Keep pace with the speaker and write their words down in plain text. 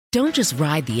Don't just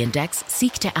ride the index,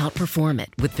 seek to outperform it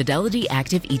with Fidelity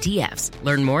Active ETFs.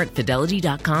 Learn more at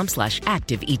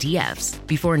fidelity.com/active ETFs.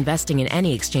 Before investing in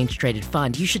any exchange-traded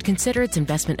fund, you should consider its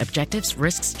investment objectives,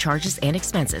 risks, charges, and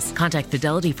expenses. Contact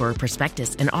Fidelity for a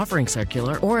prospectus, an offering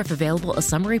circular, or if available, a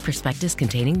summary prospectus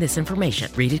containing this information.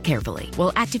 Read it carefully.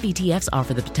 While active ETFs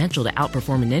offer the potential to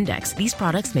outperform an index, these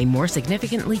products may more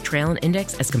significantly trail an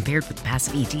index as compared with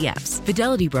passive ETFs.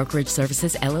 Fidelity Brokerage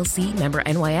Services, LLC, member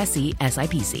NYSE,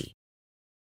 SIPC.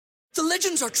 The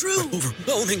legends are true.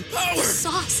 Overwhelming power! The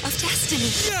sauce of destiny.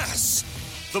 Yes!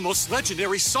 The most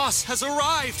legendary sauce has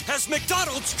arrived as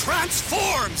McDonald's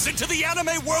transforms into the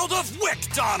anime world of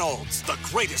WickDonald's. The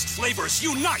greatest flavors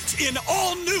unite in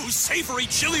all new savory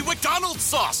chili McDonald's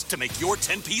sauce to make your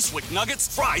 10-piece Wick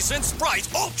Nuggets, fries, and Sprite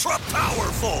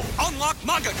ultra-powerful. Unlock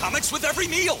manga comics with every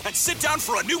meal and sit down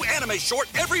for a new anime short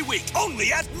every week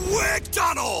only at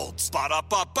WickDonald's.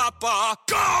 Ba-da-ba-ba-ba,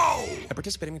 go! At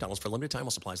participating McDonald's for a limited time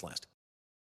while supplies last.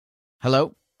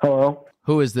 Hello? Hello?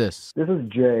 Who is this? This is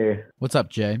Jay. What's up,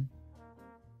 Jay?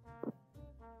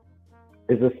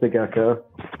 Is this the Gecko?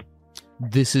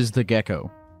 This is the Gecko.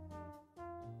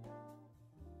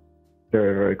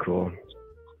 Very, very cool.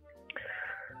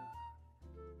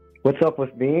 What's up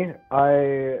with me?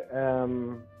 I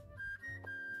am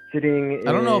sitting.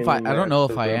 I don't know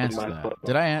if I answered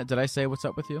that. Did I say what's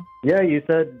up with you? Yeah, you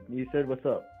said what's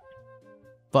up.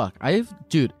 Fuck, I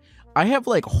have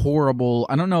like horrible.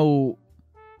 I don't know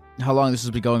how long this has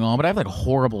been going on, but I have like a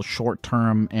horrible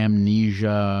short-term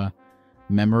amnesia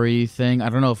memory thing. I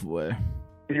don't know if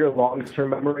is your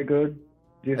long-term memory good?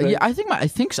 Do you think? Yeah, I think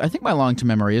my long-term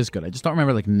memory is good. I just don't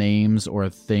remember like names or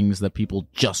things that people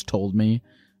just told me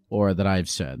or that I've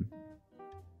said.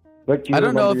 Like, I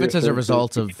don't know if it's as a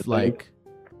result of like.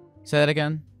 Say that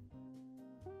again.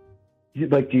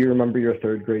 Like, do you remember your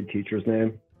third grade teacher's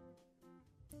name?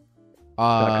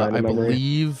 I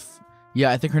believe.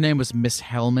 Yeah, I think her name was Miss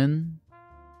Hellman.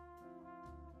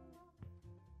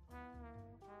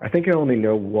 I think I only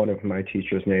know one of my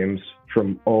teachers' names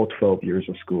from all 12 years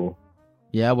of school.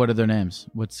 Yeah, what are their names?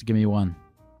 Give me one.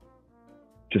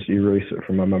 Just erase it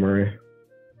from my memory.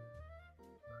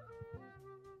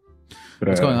 But,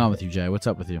 what's going on with you, Jay? What's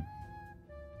up with you?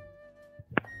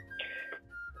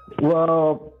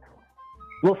 Well,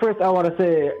 first I want to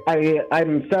say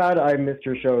I'm sad I missed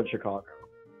your show in Chicago.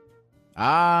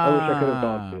 I wish I could have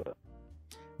gone to it.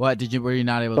 What, were you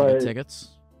not able to get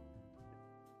tickets?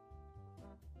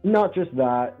 Not just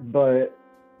that, but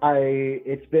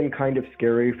it's been kind of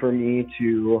scary for me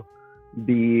to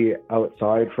be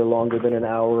outside for longer than an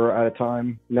hour at a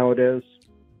time nowadays.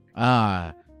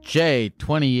 Jay,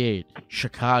 28,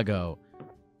 Chicago,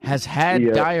 has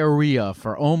had diarrhea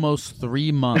for almost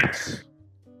 3 months.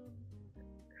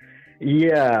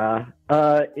 Yeah.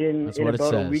 In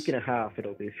about a week and a half,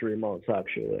 it'll be 3 months,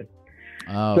 actually.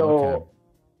 Oh, so,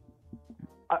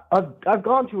 okay. I've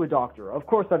gone to a doctor. Of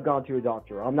course I've gone to a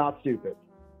doctor. I'm not stupid.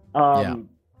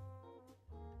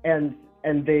 And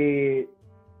they,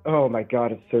 oh my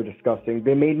God, it's so disgusting.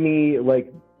 They made me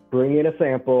like bring in a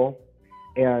sample,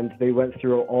 and they went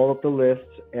through all of the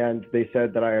lists, and they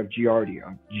said that I have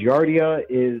Giardia. Giardia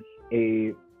is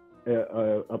a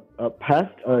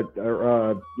pest,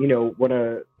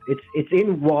 it's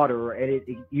in water, and it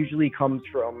usually comes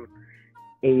from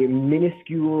a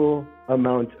minuscule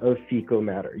amount of fecal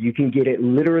matter. You can get it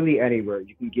literally anywhere.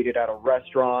 You can get it at a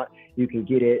restaurant. You can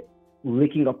get it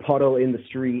licking a puddle in the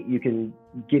street. You can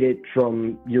get it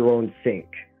from your own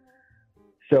sink.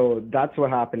 So that's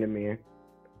what happened to me.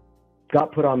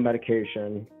 Got put on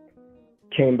medication,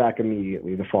 came back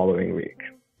immediately the following week.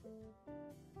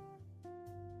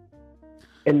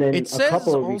 And then it says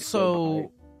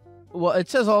also, well, it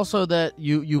says also that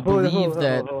you believe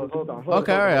that. Hold on.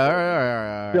 Okay, all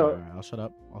right. I'll shut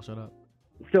up.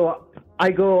 So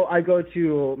I go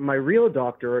to my real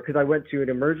doctor because I went to not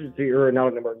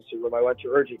an emergency room. I went to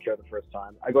urgent care the first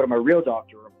time. I go to my real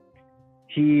doctor.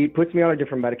 He puts me on a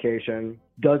different medication,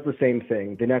 does the same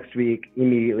thing. The next week,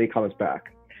 immediately comes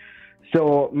back.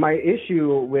 So my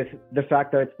issue with the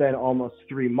fact that it's been almost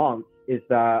 3 months is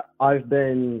that I've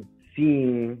been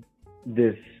seeing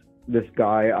this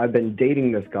guy. I've been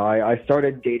dating this guy. I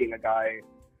started dating a guy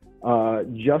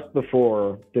just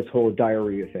before this whole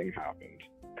diarrhea thing happened.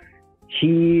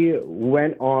 He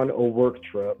went on a work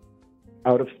trip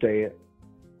out of state,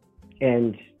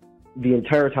 and the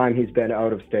entire time he's been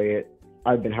out of state,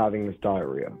 I've been having this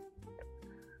diarrhea.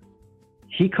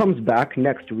 He comes back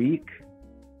next week,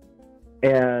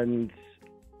 and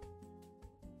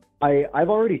I've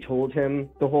already told him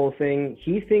the whole thing.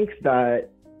 He thinks that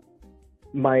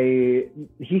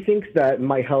he thinks that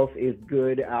my health is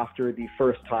good after the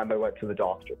first time I went to the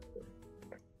doctor.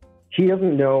 He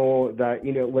doesn't know that,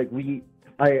 you know, like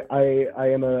I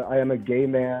am a gay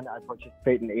man. I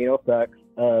participate in anal sex.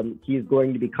 He's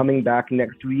going to be coming back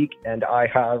next week, and I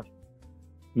have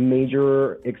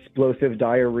major explosive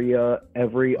diarrhea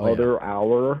every other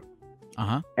hour.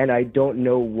 Uh-huh. And I don't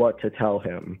know what to tell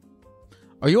him.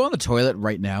 Are you on the toilet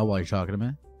right now while you're talking to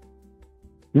me?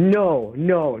 No.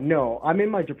 I'm in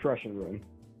my depression room.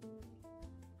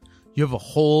 You have a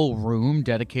whole room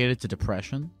dedicated to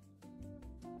depression?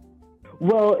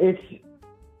 Well,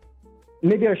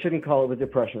 maybe I shouldn't call it the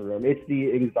depression room. It's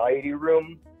the anxiety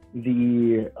room,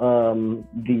 the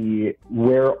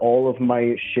where all of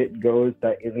my shit goes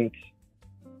that isn't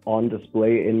on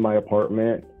display in my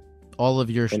apartment. All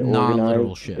of your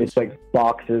non-literal shit. It's like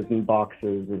boxes and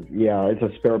boxes. It's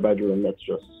a spare bedroom that's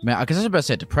just... Man, because I was about to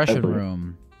say depression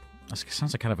room. That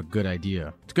sounds like kind of a good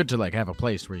idea. It's good to like have a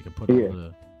place where you can put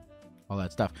all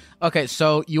that stuff. Okay,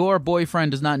 so your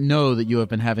boyfriend does not know that you have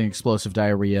been having explosive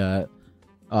diarrhea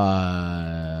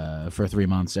for 3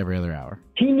 months every other hour.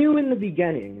 He knew in the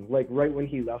beginning, like right when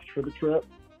he left for the trip.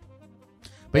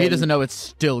 But he doesn't know it's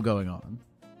still going on.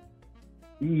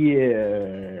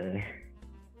 Yeah.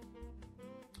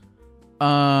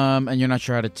 And you're not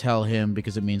sure how to tell him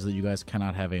because it means that you guys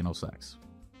cannot have anal sex.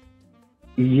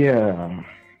 Yeah.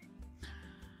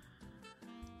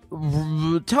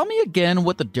 Tell me again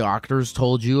what the doctors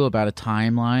told you about a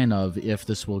timeline of if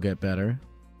this will get better.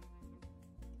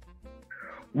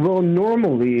 Well,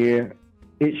 normally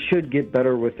it should get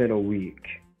better within a week.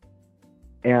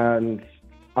 And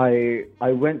I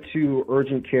went to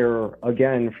urgent care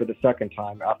again for the second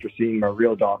time after seeing my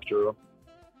real doctor.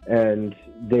 And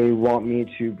they want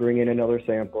me to bring in another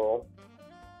sample.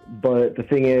 But the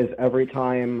thing is, every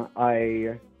time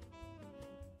I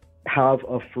have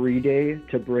a free day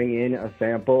to bring in a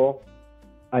sample,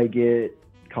 I get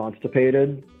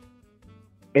constipated.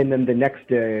 And then the next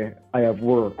day, I have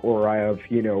work or I have,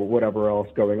 you know, whatever else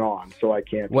going on. So I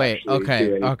can't. Wait,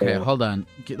 okay, hold on.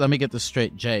 Let me get this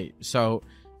straight, Jay. So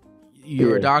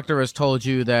your doctor has told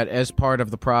you that as part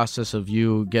of the process of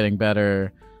you getting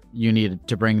better, you need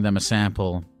to bring them a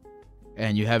sample,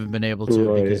 and you haven't been able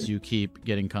to because you keep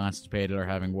getting constipated or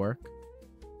having work?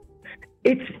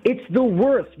 It's the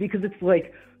worst because it's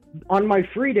like on my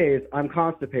free days, I'm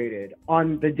constipated.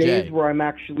 On the days where I'm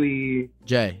actually...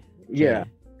 Jay,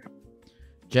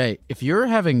 if you're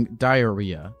having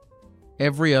diarrhea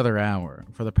every other hour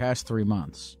for the past 3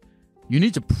 months, you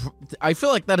need to... I feel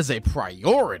like that is a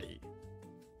priority.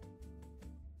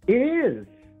 It is.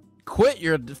 Quit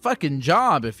your fucking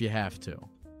job if you have to.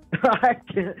 I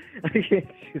can't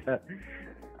do that.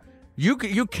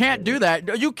 You can't do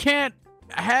that. You can't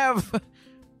have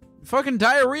fucking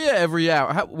diarrhea every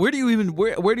hour. Where do you even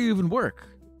work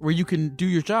where you can do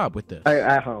your job with this?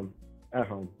 At home.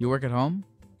 You work at home?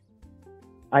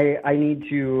 I need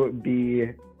to be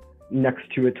next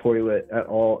to a toilet at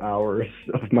all hours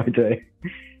of my day.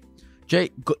 Jay,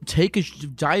 take a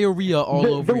diarrhea all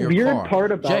over your car. The weird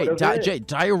part about Jay,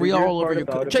 diarrhea all over your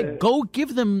car. Jay, go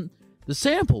give them the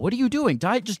sample. What are you doing?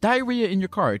 Just diarrhea in your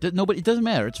car. It doesn't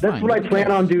matter. It's fine. That's what I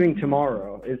plan on doing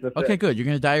tomorrow. Okay, good. You're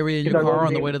gonna diarrhea in your car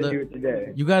on the way to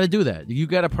the. You got to do that. You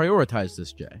got to prioritize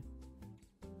this, Jay.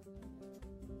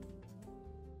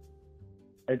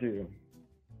 I do.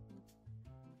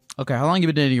 Okay, how long have you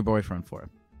been dating your boyfriend for?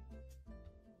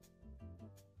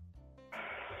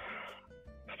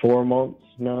 4 months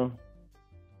now.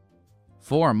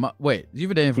 4 months? Wait, you've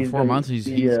been dating for 4 months? And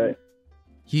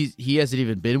he hasn't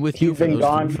even been with you. He's been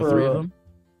gone for 3 of them.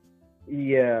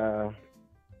 Yeah,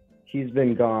 he's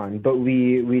been gone, but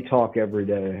we talk every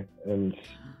day, and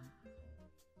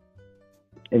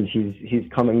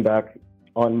he's coming back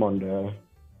on Monday.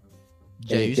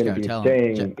 Jay, you just gotta tell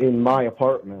him. Staying in my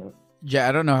apartment. Jay,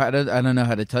 I don't know how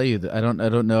to tell you that. I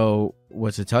don't know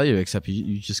what to tell you except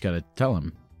you just gotta tell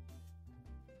him.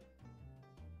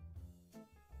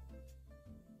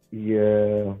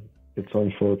 Yeah, it's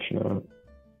unfortunate.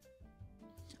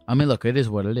 I mean, look, it is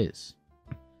what it is.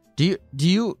 Do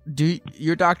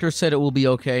your doctor said it will be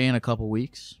okay in a couple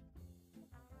weeks?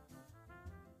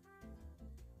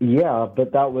 Yeah,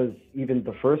 but that was even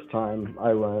the first time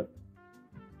I went.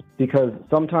 Because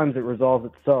sometimes it resolves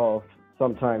itself.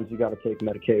 Sometimes you got to take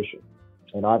medication.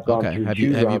 And I've gone through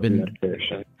two rounds of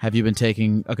medication. Have you been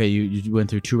taking... Okay, you went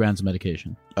through 2 rounds of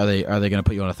medication. Are they going to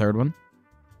put you on a third one?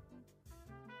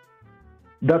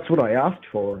 That's what I asked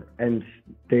for, and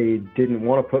they didn't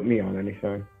want to put me on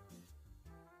anything.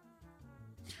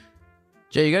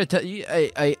 Jay, you got to tell...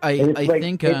 I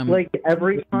think... It's like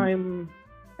every time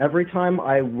every time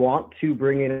I want to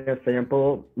bring in a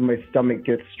sample, my stomach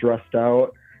gets stressed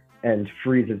out and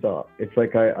freezes up. It's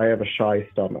like I have a shy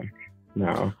stomach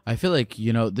now. I feel like,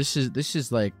 this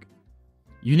is like,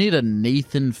 you need a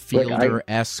Nathan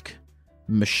Fielder-esque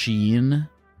machine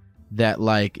that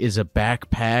like is a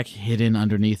backpack hidden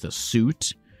underneath a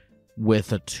suit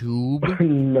with a tube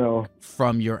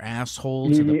from your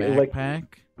asshole to the backpack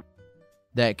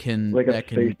that can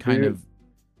kind of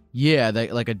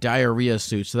like a diarrhea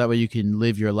suit, so that way you can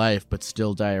live your life but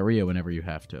still diarrhea whenever you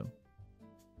have to.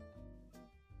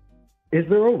 Is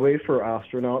there a way for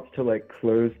astronauts to like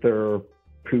close their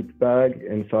poop bag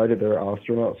inside of their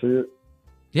astronaut suit?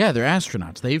 Yeah, they're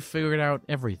astronauts. They've figured out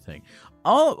everything.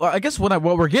 I guess what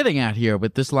we're getting at here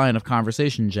with this line of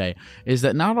conversation, Jay, is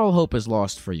that not all hope is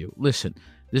lost for you. Listen,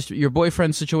 your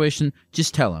boyfriend situation,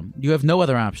 just tell him. You have no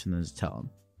other option than to tell him.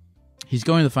 He's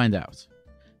going to find out.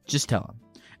 Just tell him.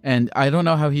 And I don't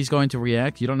know how he's going to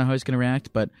react. You don't know how he's going to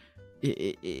react, but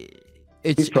it's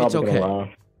okay. Gonna laugh.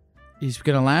 He's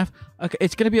going to laugh? Okay,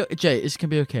 it's going to be... Jay, it's going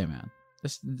to be okay, man.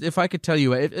 If I could tell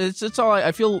you... It's all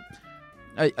I feel...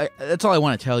 that's all I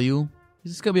want to tell you.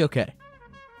 It's going to be okay.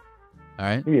 All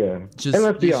right? Yeah. And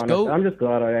let's be honest, I'm just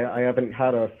glad I haven't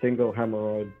had a single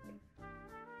hemorrhoid.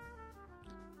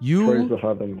 Praise the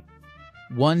heavens.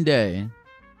 One day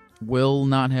will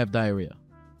not have diarrhea.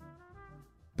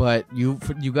 But you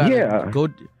gotta go.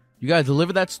 You gotta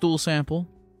deliver that stool sample.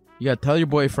 You gotta tell your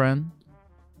boyfriend,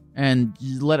 and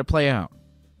you let it play out.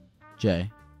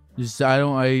 Jay, I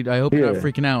hope you're not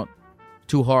freaking out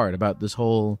too hard about this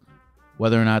whole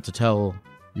whether or not to tell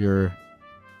your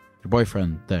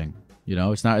boyfriend thing.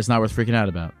 It's not worth freaking out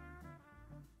about.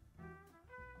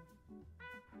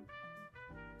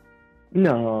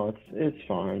 No, it's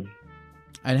fine.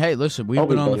 And hey, listen, we've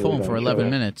been on the phone for 11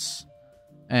 minutes,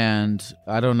 and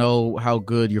I don't know how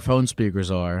good your phone speakers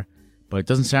are, but it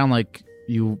doesn't sound like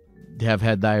you have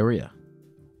had diarrhea.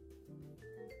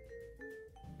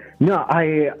 No,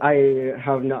 I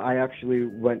have not. I actually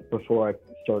went before I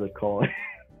started calling.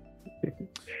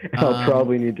 I'll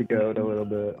probably need to go in a little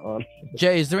bit, honestly.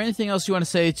 Jay, is there anything else you want to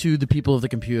say to the people of the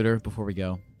computer before we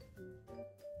go?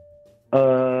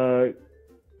 Go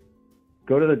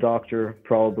to the doctor,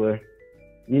 probably.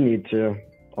 You need to,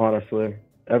 honestly.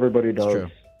 Everybody does.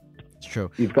 It's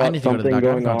true. You've got something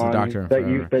going on that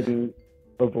you've been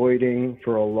avoiding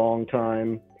for a long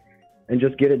time, and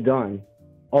just get it done.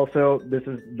 Also, this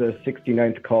is the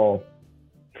 69th call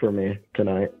for me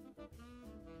tonight.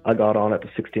 I got on at the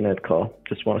 69th call.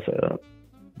 Just want to say that.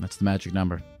 That's the magic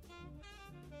number.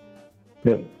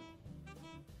 Yep.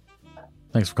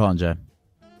 Thanks for calling, Jay.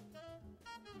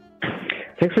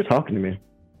 Thanks for talking to me.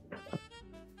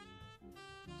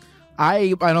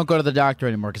 I don't go to the doctor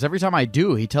anymore because every time I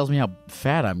do, he tells me how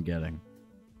fat I'm getting.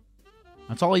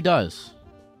 That's all he does.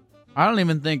 I don't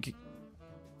even think...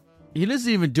 He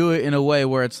doesn't even do it in a way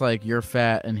where it's like, you're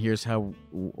fat and here's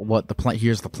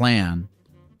here's the plan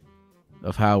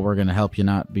of how we're going to help you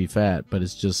not be fat. But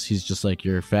he's just like,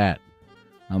 you're fat.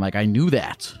 I'm like, I knew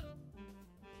that.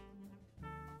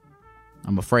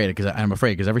 I'm afraid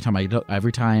because every time I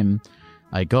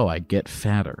go, I get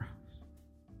fatter.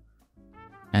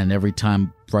 And every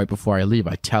time right before I leave,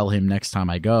 I tell him next time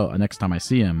I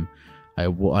see him,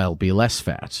 I'll be less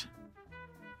fat.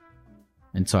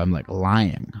 And so I'm like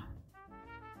lying.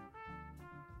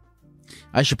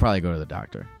 I should probably go to the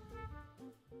doctor.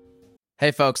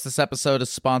 Hey folks, this episode is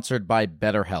sponsored by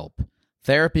BetterHelp.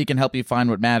 Therapy can help you find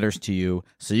what matters to you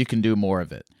so you can do more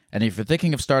of it. And if you're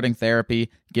thinking of starting therapy,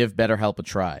 give BetterHelp a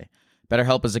try.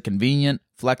 BetterHelp is a convenient,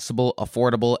 flexible,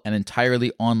 affordable, and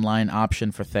entirely online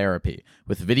option for therapy,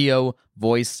 with video,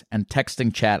 voice, and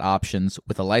texting chat options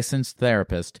with a licensed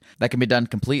therapist that can be done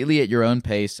completely at your own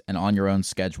pace and on your own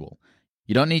schedule.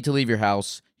 You don't need to leave your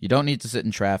house. You don't need to sit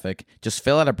in traffic. Just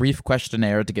fill out a brief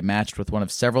questionnaire to get matched with one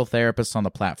of several therapists on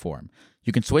the platform.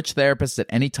 You can switch therapists at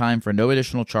any time for no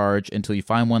additional charge until you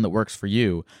find one that works for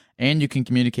you, and you can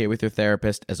communicate with your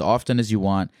therapist as often as you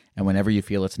want and whenever you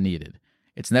feel it's needed.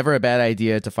 It's never a bad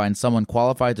idea to find someone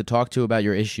qualified to talk to about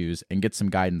your issues and get some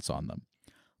guidance on them.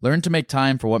 Learn to make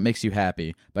time for what makes you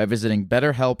happy by visiting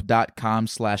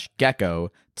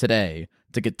betterhelp.com/gecko today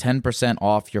to get 10%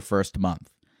 off your first month.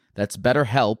 That's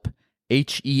BetterHelp,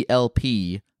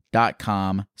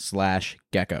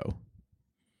 HELP.com/gecko.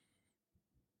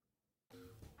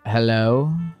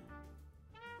 Hello?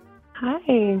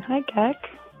 Hi, Geck.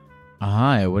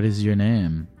 Hi, what is your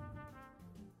name?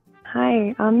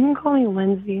 Hi, I'm calling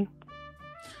Lindsay.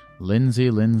 Lindsay,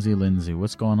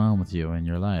 what's going on with you in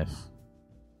your life?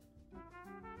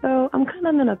 So, I'm kind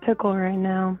of in a pickle right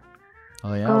now.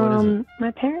 Oh yeah, what is it?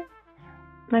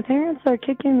 my parents are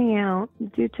kicking me out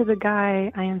due to the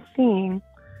guy I am seeing.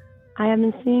 I have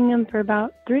been seeing him for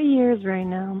about 3 years right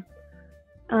now.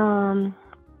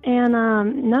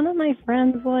 None of my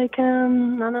friends like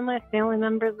him, none of my family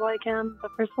members like him,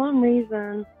 but for some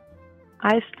reason,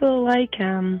 I still like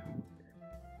him.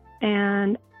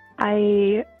 And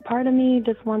part of me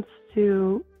just wants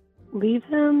to leave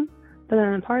him, but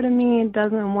then part of me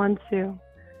doesn't want to.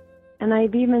 And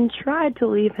I've even tried to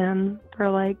leave him for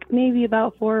like maybe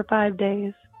about 4 or 5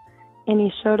 days. And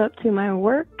he showed up to my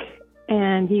work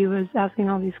and he was asking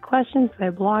all these questions. So I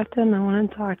blocked him and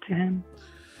wouldn't talk to him.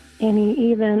 And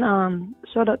he even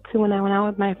showed up to when I went out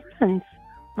with my friends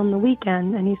on the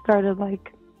weekend, and he started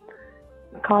like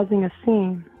causing a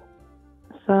scene.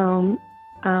 So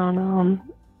I don't know.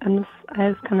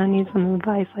 I just kind of need some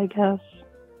advice, I guess.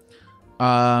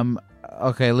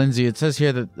 Okay, Lindsay, it says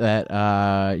here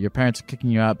that your parents are kicking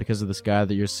you out because of this guy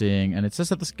that you're seeing, and it says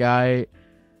that this guy,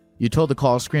 you told the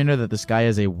call screener that this guy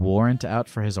has a warrant out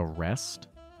for his arrest?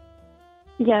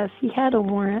 Yes, he had a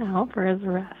warrant out for his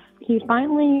arrest. He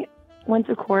finally went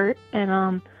to court,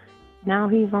 and now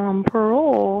he's on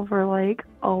parole for like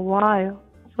a while.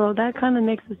 So that kind of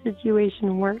makes the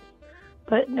situation worse.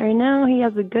 But right now he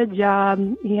has a good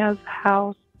job, he has a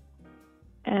house,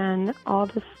 and all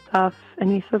this stuff,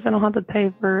 and he says I don't have to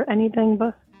pay for anything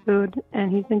but food,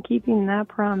 and he's been keeping that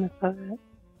promise of it.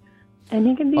 And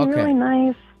he can be really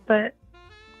nice, but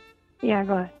yeah,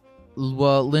 go ahead.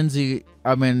 Well, Lindsay,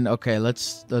 I mean, okay,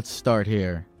 let's start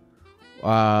here.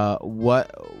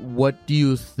 What do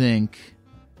you think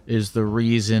is the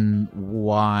reason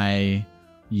why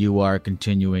you are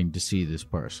continuing to see this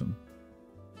person?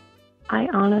 I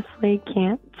honestly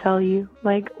can't tell you.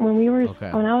 Like when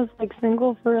I was like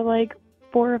single for like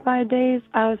 4 or 5 days,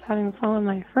 I was having fun with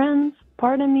my friends.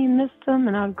 Part of me missed them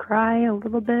and I would cry a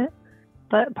little bit,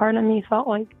 but part of me felt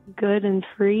like good and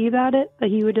free about it. But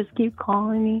he would just keep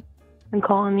calling me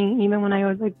even when I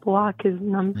would like block his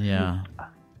number. Yeah.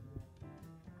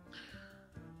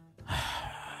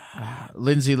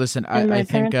 Lindsay, listen, I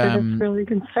think are just really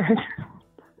concerned.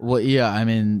 Well, yeah, I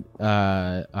mean,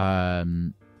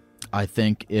 I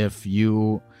think if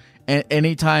you,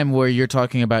 anytime where you're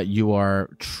talking about you are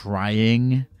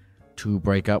trying to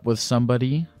break up with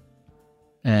somebody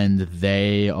and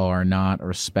they are not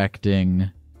respecting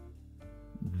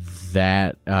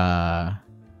that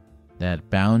that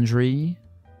boundary,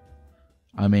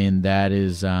 I mean, that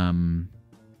is that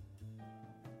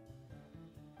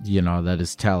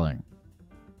is telling.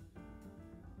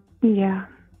 Yeah.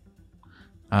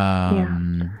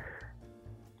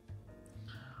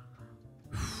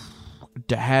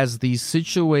 Has the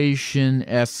situation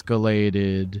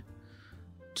escalated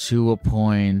to a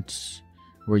point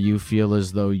where you feel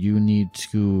as though you need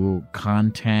to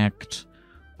contact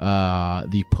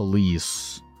the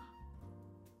police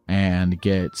and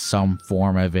get some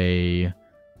form of a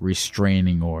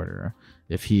restraining order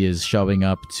if he is showing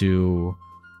up to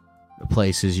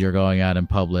places you're going out in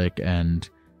public and,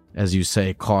 as you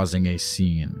say, causing a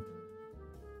scene?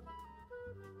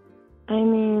 I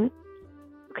mean,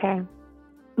 okay.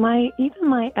 Even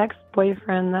my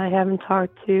ex-boyfriend that I haven't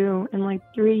talked to in like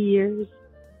 3 years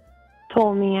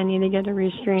told me I need to get a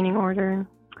restraining order.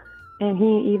 And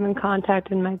he even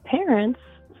contacted my parents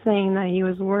saying that he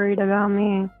was worried about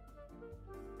me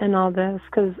and all this.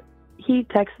 Because he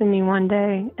texted me one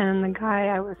day and the guy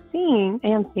I was seeing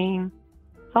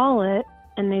saw it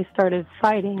and they started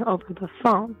fighting over the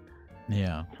phone.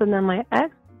 Yeah. So then my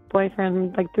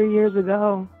ex-boyfriend, like 3 years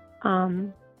ago,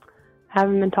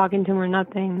 haven't been talking to him or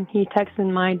nothing. He texted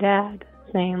my dad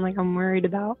saying like I'm worried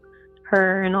about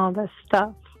her and all this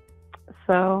stuff.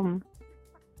 So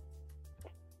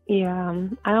yeah,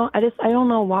 I don't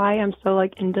know why I'm so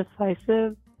like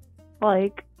indecisive.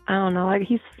 Like I don't know, like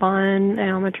he's fun and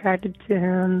I'm attracted to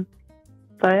him,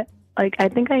 but like I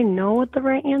think I know what the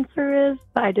right answer is,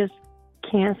 but I just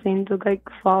can't seem to like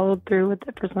follow through with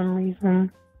it for some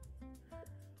reason.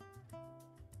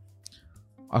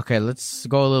 Okay, let's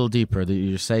go a little deeper.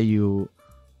 You say you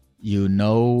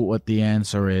know what the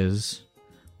answer is,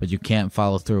 but you can't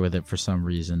follow through with it for some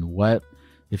reason. What,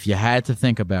 if you had to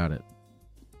think about it,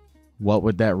 what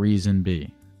would that reason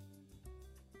be?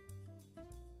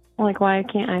 Like, why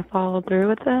can't I follow through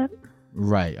with it?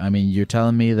 Right. I mean, you're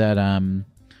telling me that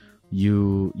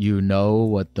you know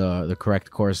what the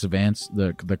correct course of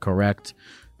the correct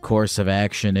course of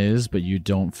action is, but you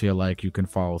don't feel like you can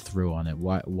follow through on it.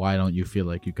 Why don't you feel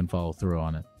like you can follow through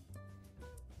on it?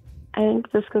 I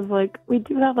think just because like we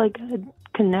do have like a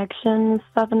connection and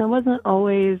stuff, and it wasn't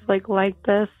always like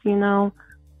this, you know.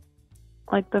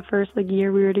 Like the first like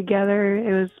year we were together,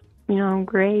 it was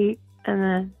great, and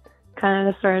then kind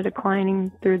of started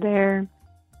declining through there.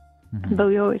 Mhm. But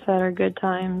we always had our good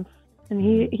times. And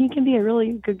he can be a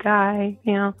really good guy,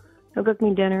 you know. He'll cook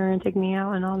me dinner and take me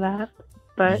out and all that.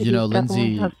 But You know, he definitely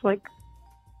Lindsay, has, like,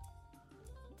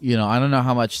 You know, I don't know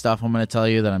how much stuff I'm going to tell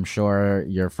you that I'm sure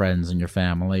your friends and your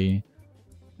family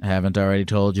haven't already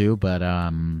told you, but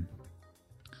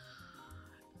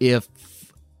if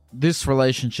this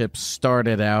relationship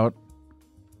started out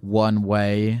one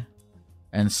way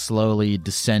and slowly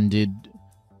descended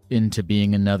into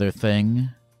being another thing,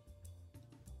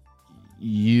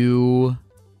 you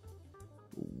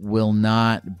will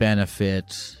not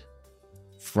benefit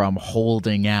from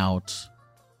holding out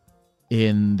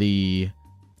in the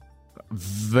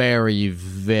very,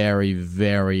 very,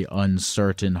 very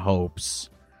uncertain hopes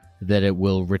that it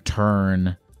will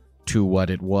return to what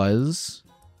it was.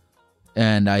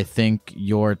 And I think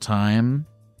your time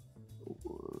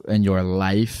and your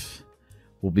life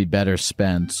will be better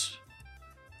spent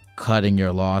cutting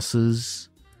your losses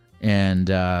and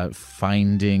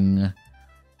finding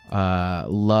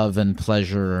love and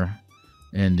pleasure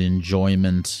and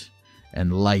enjoyment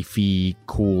and lifey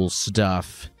cool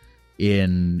stuff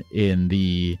in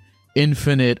the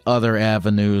infinite other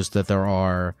avenues that there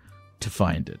are to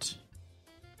find it.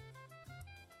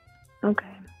 okay.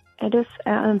 I just,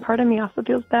 and part of me also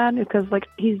feels bad because, like,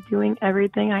 he's doing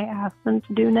everything I asked him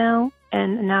to do now,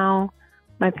 and now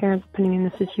my parents are putting me in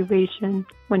the situation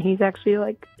when he's actually,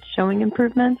 like, showing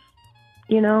improvements,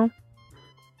 you know?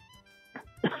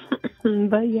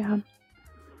 But, yeah.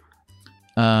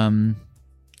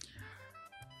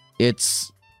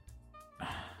 It's,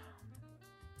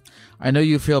 I know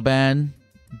you feel bad,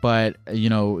 but you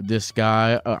know, this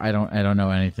guy, I don't know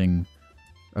anything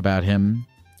about him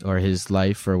or his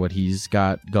life or what he's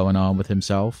got going on with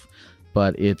himself,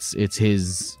 but it's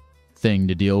his thing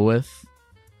to deal with,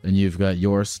 and you've got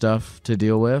your stuff to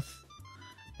deal with,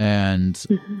 and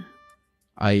Mhm.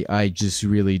 I just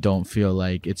really don't feel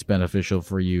like it's beneficial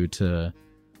for you to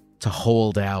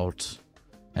hold out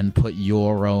and put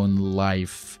your own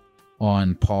life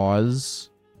on pause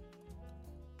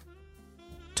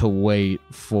to wait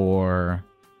for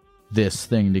this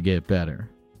thing to get better.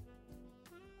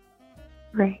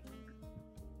 Right.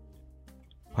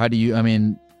 How do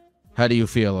you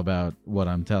feel about what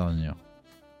I'm telling you?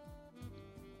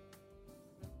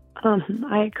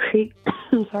 I agree.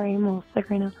 I'm sorry, I'm a little sick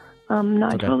right now. No,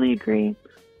 I Okay. totally agree.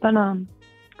 But,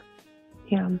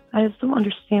 yeah, I just don't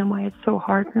understand why it's so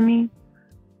hard for me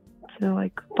to,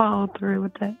 like, follow through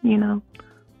with it, you know?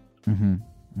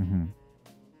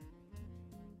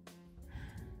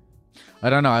 I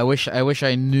don't know. I wish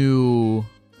I knew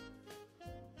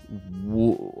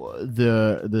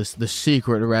the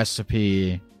secret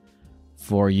recipe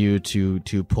for you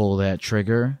to pull that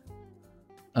trigger.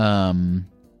 Mm-hmm.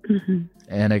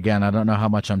 And again, I don't know how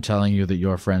much I'm telling you that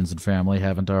your friends and family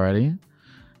haven't already,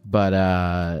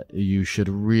 but you should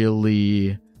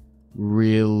really,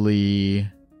 really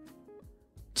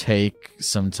take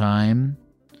some time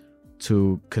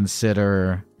to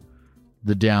consider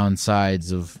the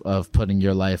downsides of putting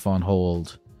your life on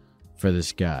hold for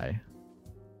this guy.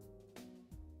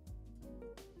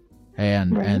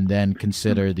 And Right. and then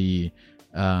consider the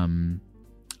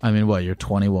you're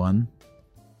 21?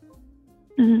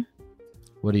 Mm-hmm.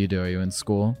 What do you do? Are you in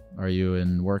school? Are you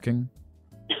in working?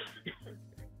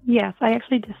 Yes, I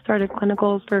actually just started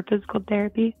clinicals for physical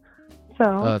therapy,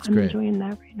 so that's I'm great. enjoying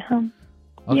that right now.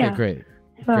 Okay, Yeah. great.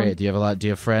 So, Great. Do you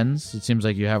have friends? It seems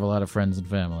like you have a lot of friends and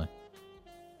family.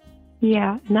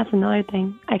 yeah, and that's another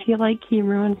thing. I feel like he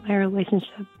ruins my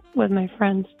relationship with my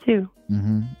friends too.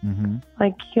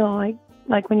 Like he'll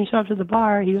like when he showed up to the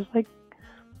bar, he was like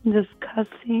just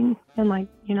cussing and like,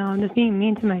 you know, just being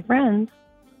mean to my friends.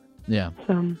 Yeah.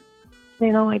 So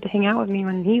they don't like to hang out with me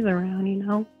when he's around, you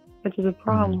know, which is a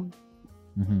problem.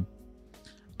 So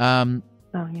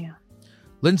yeah.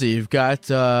 Lindsay, you got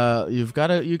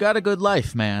a good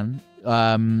life, man.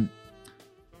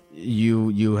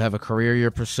 You have a career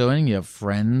you're pursuing. You have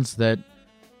friends that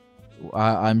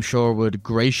I'm sure would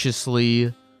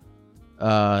graciously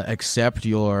accept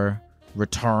your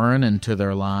return into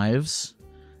their lives.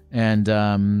 And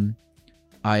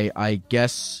I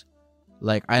guess,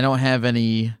 like, I don't have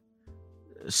any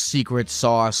secret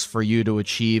sauce for you to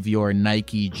achieve your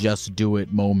Nike Just Do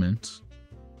It moment.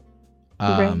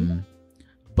 Right.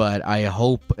 But I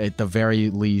hope at the very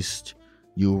least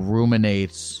you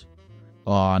ruminate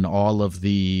on all of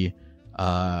the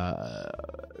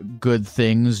good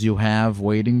things you have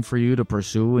waiting for you to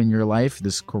pursue in your life.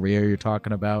 This career you're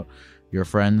talking about, your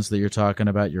friends that you're talking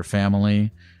about, your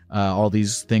family, all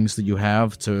these things that you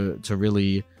have to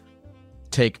really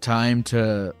take time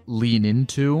to lean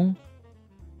into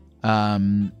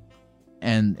and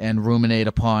ruminate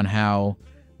upon how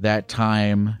that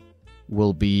time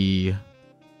will be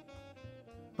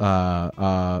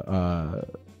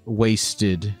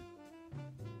wasted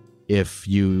if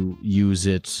you use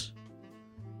it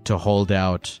to hold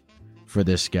out for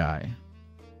this guy.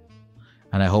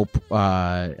 And I hope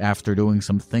after doing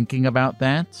some thinking about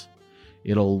that,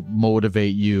 it'll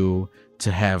motivate you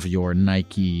to have your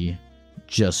Nike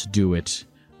just do it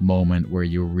moment where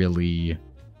you really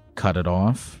cut it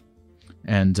off.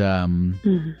 And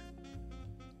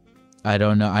I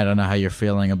don't know how you're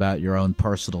feeling about your own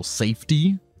personal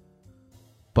safety,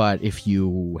 but if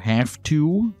you have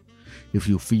to, if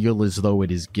you feel as though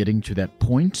it is getting to that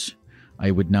point,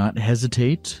 I would not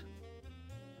hesitate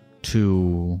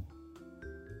to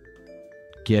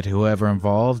get whoever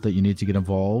involved that you need to get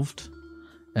involved.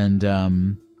 And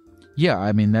yeah,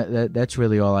 I mean that's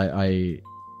really all I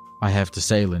have to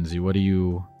say, Lindsay. How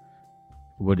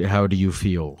do you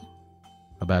feel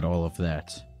about all of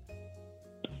that?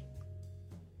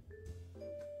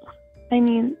 I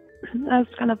mean, that's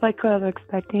kind of like what I was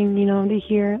expecting, to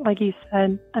hear. Like you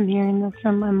said, I'm hearing this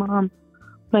from my mom,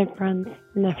 my friends,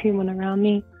 and everyone around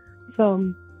me.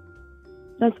 So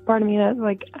that's part of me that,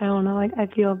 like, I don't know, like, I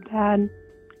feel bad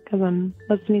because I'm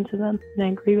listening to them and I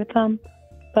agree with them.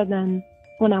 But then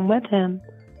when I'm with him,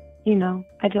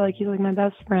 I feel like he's like my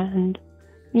best friend.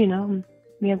 We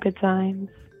have good times.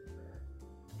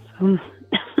 So,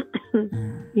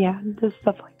 yeah, just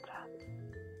stuff like that.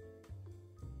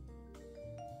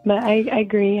 But I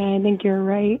agree, and I think you're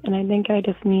right, and I think I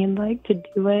just need, like, to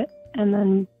do it and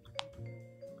then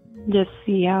just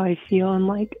see how I feel in,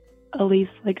 like, at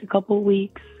least, like, a couple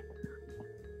weeks.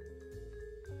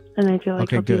 And I feel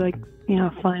like I'll be, like,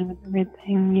 fine with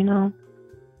everything,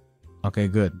 Okay,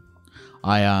 good.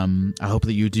 I hope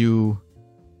that you do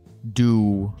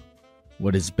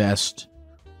what is best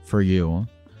for you.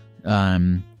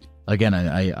 Again,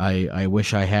 I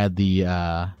wish I had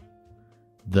the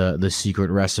secret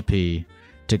recipe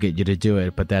to get you to do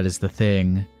it, but that is the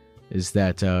thing, is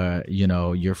that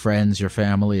your friends, your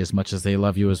family, as much as they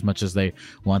love you, as much as they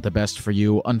want the best for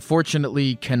you,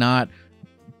 unfortunately cannot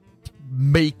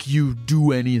make you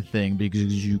do anything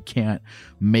because you can't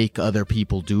make other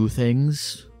people do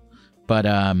things. But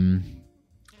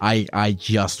I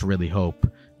just really hope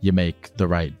you make the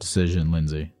right decision,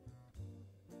 Lindsay.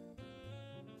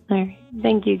 All right.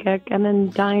 Thank you, Gek. I've been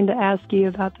dying to ask you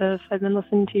about this. I've been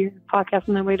listening to your podcast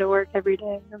on my way to work every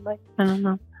day. I'm like, I don't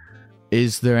know.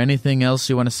 Is there anything else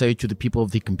you want to say to the people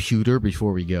of the computer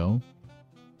before we go?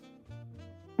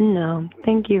 No.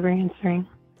 Thank you for answering.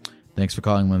 Thanks for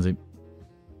calling, Lindsay.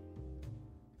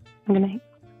 Good night.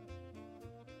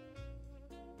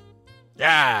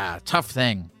 Yeah, tough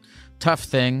thing.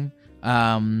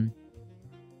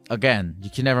 Again, you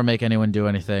can never make anyone do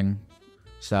anything.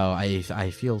 So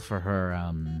I feel for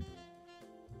her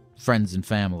friends and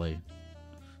family.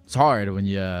 It's hard when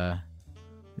you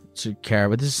to care,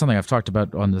 but this is something I've talked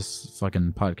about on this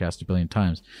fucking podcast a billion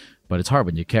times. But it's hard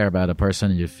when you care about a person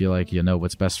and you feel like you know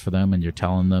what's best for them and you're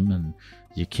telling them, and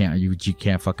you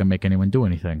can't fucking make anyone do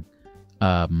anything.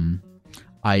 I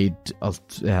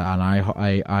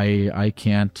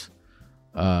can't,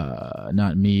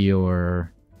 not me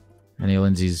or any of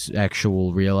Lindsay's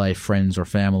actual real life friends or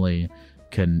family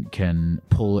can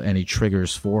pull any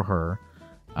triggers for her.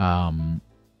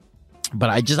 But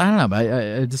I don't know.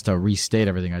 I just to restate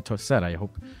everything I said. I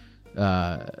hope.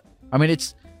 I mean,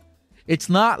 it's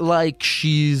not like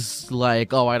she's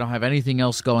like, oh, I don't have anything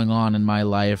else going on in my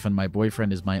life, and my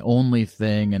boyfriend is my only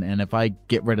thing, and if I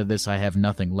get rid of this, I have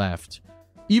nothing left.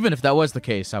 Even if that was the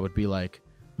case, I would be like,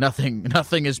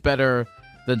 nothing is better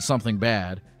than something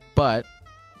bad. But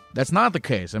that's not the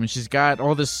case. I mean, she's got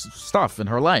all this stuff in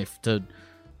her life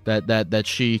that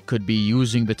she could be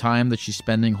using the time that she's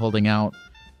spending holding out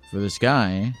for this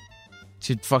guy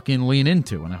to fucking lean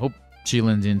into, and I hope she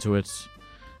leans into it.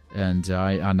 And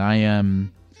I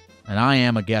am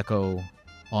a gecko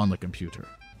on the computer.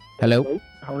 Hello.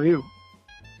 How are you?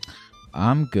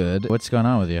 I'm good. What's going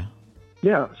on with you?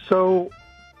 Yeah, so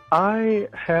I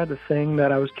had a thing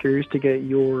that I was curious to get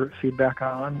your feedback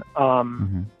on.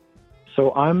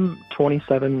 So I'm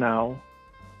 27 now,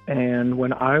 and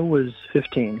when I was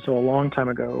 15, so a long time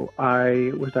ago,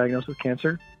 I was diagnosed with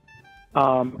cancer.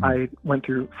 I went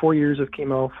through 4 years of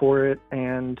chemo for it,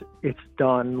 and it's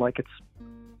done. Like,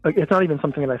 it's not even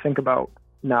something that I think about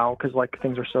now because, like,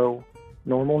 things are so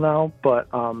normal now. But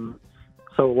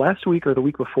so last week or the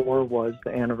week before was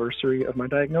the anniversary of my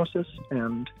diagnosis,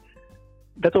 and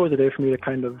that's always a day for me to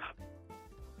kind of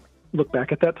look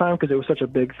back at that time because it was such a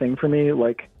big thing for me.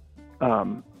 Like, a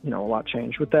lot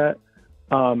changed with that.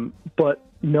 But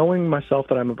knowing myself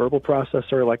that I'm a verbal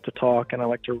processor, I like to talk and I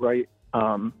like to write.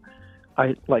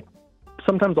 I like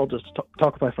sometimes I'll just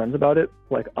talk with my friends about it.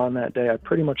 Like on that day, I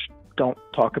pretty much don't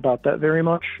talk about that very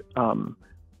much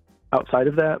outside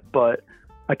of that. But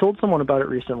I told someone about it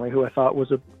recently who I thought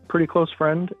was a pretty close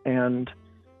friend, and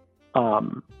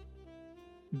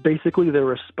basically their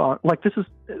response, like this has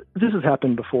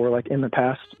happened before, like in the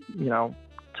past, you know,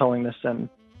 telling this and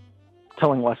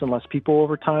telling less and less people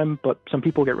over time, but some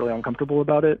people get really uncomfortable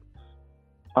about it.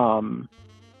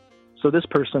 So this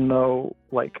person though,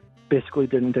 like basically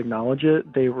didn't acknowledge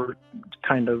it. They were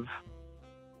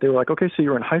like, okay, so you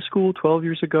were in high school 12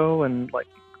 years ago and like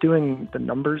doing the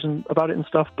numbers and about it and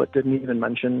stuff, but didn't even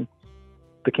mention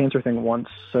the cancer thing once.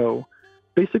 So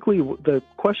basically the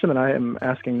question that I am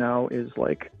asking now is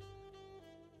like,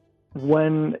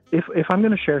 if I'm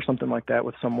going to share something like that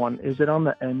with someone, is it on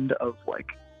the end of like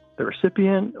the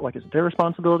recipient? Like, is it their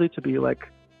responsibility to be like,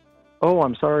 oh,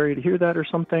 I'm sorry to hear that or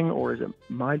something? Or is it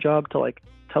my job to like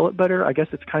tell it better? I guess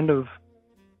it's kind of,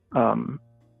 I don't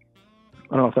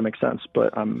know if that makes sense,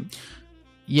 but I'm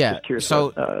just curious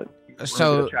what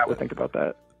the chat would think about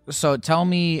that. So tell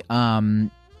me,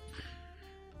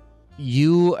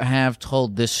 you have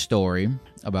told this story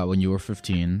about when you were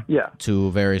 15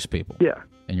 to various people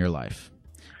in your life,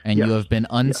 and you have been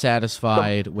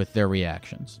unsatisfied with their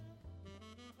reactions.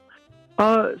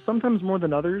 Sometimes more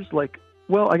than others. Like,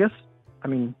 well, I guess, I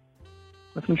mean,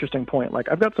 that's an interesting point. Like,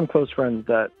 I've got some close friends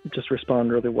that just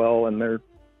respond really well and they're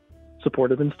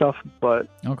supportive and stuff. But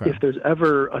if there's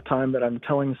ever a time that I'm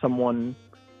telling someone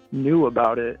new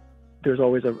about it, there's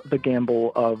always the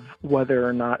gamble of whether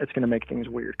or not it's going to make things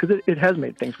weird, because it has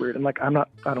made things weird. And like, I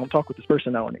don't talk with this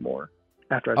person now anymore.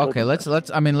 After I told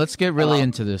them let's get really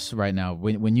into this right now.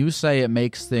 When you say it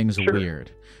makes things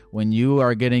weird, when you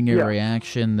are getting a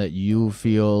reaction that you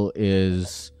feel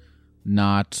is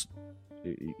not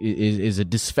is a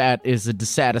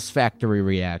dissatisfactory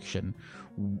reaction.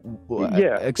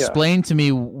 Explain to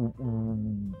me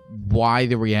why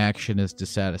the reaction is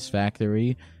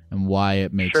dissatisfactory and why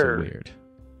it makes it weird.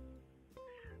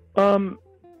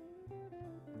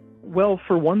 Well,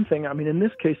 for one thing, I mean, in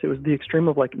this case, it was the extreme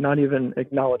of like not even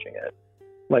acknowledging it.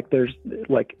 Like, there's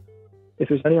like, if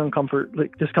there's any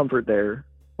discomfort there,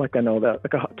 like I know that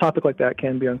like a topic like that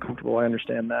can be uncomfortable. I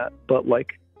understand that, but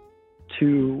like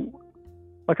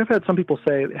I've had some people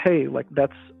say, hey, like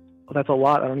that's a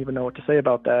lot. I don't even know what to say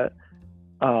about that.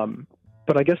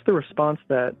 But I guess the response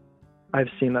that I've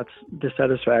seen that's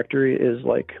dissatisfactory is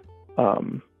like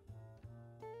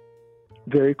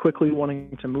very quickly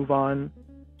wanting to move on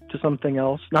to something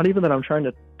else. Not even that I'm trying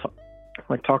to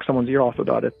talk someone's ear off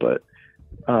about it, but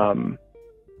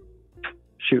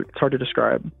it's hard to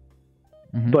describe.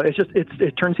 Mm-hmm. But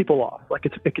it turns people off. Like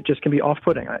it just can be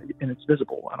off-putting and it's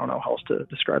visible. I don't know how else to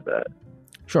describe that.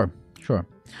 Sure.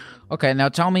 Okay, now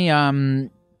tell me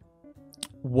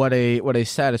what a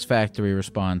satisfactory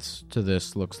response to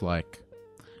this looks like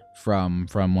from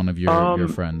one of your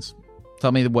friends.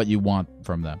 Tell me what you want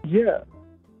from them. Yeah.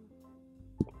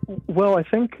 Well, I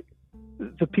think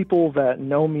the people that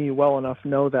know me well enough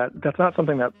know that that's not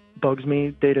something that bugs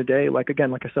me day to day. Like,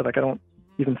 again, like I said, like I don't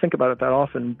even think about it that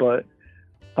often, but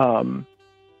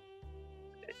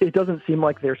it doesn't seem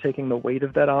like they're taking the weight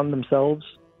of that on themselves.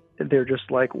 They're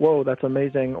just like, whoa, that's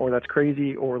amazing, or that's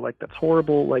crazy, or like that's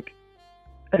horrible. Like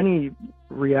any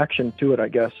reaction to it, I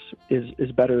guess,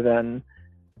 is better than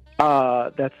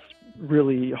that's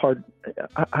really hard.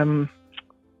 I'm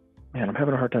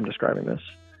having a hard time describing this.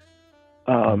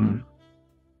 Okay,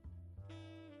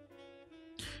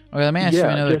 let me ask you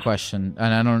another question,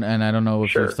 and I don't know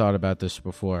if you've thought about this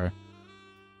before,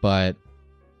 but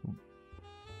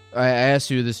I ask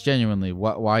you this genuinely.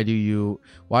 Why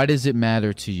does it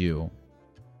matter to you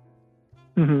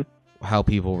how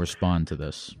people respond to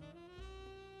this?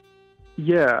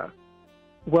 Yeah.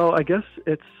 Well, I guess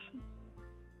it's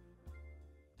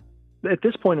at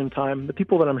this point in time, the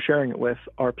people that I'm sharing it with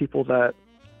are people that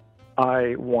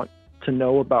I want to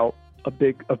know about a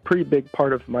pretty big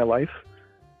part of my life.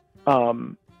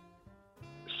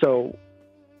 So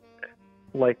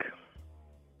like,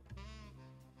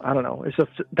 I don't know. It's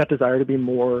just that desire to be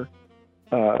more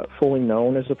fully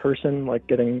known as a person, like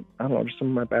getting, I don't know, just some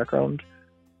of my background.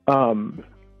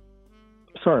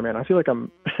 Sorry, man. I feel like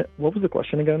what was the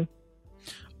question again?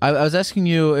 I was asking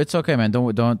you. It's okay, man.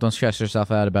 Don't stress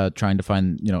yourself out about trying to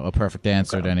find a perfect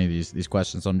answer to any of these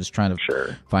questions. So I'm just trying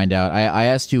to find out. I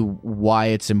asked you why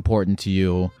it's important to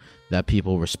you that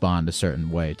people respond a certain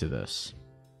way to this.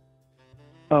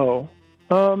 Oh,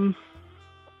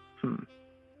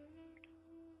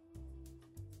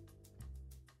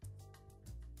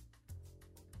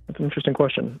 That's an interesting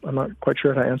question. I'm not quite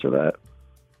sure how to answer that.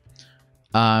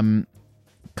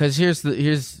 Because here's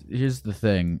the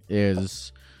thing: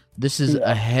 is this is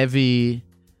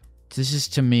this is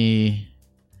to me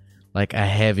like a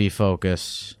heavy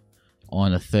focus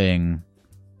on a thing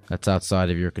that's outside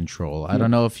of your control. I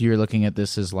don't know if you're looking at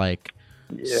this as like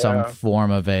some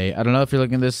form of I don't know if you're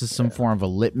looking at this as some form of a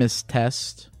litmus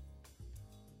test.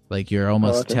 Like you're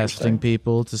almost testing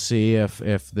people to see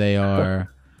if they are,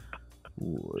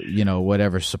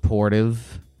 whatever,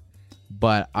 supportive.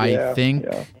 But I think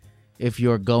if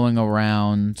you're going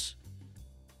around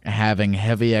having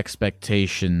heavy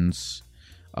expectations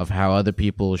of how other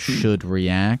people should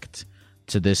react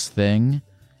to this thing,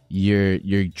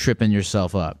 you're tripping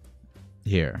yourself up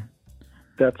here.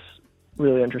 That's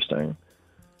really interesting.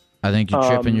 I think you're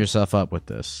tripping yourself up with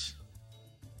this.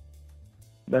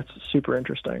 That's super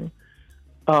interesting.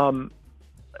 I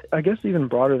guess even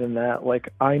broader than that, like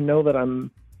I know that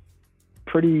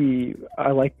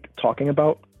I like talking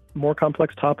about more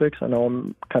complex topics. I know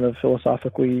I'm kind of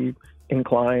philosophically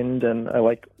inclined, and I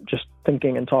like just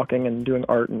thinking and talking and doing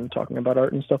art and talking about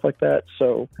art and stuff like that.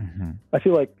 So I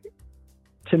feel like,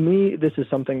 to me, this is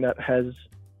something that has,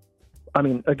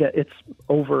 again, it's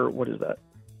over,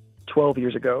 12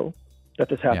 years ago that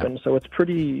this happened. Yeah. So it's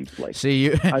pretty like, so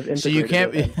you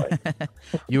can't,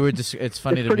 you were just, it's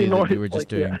funny to me that you were just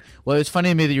doing, well, it's funny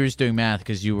to me that you were just doing math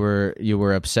because you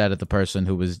were upset at the person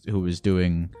who was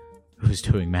doing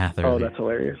math earlier. Oh, that's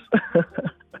hilarious.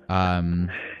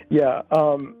 Yeah.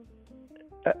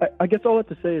 I guess all I have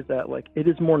to say is that like, it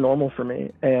is more normal for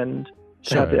me, and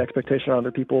to have the expectation on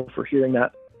other people for hearing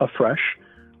that afresh,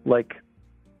 like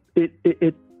it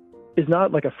is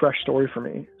not like a fresh story for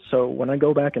me. So when I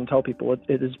go back and tell people,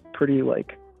 it is pretty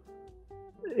like,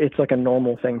 it's like a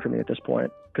normal thing for me at this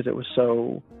point, because it was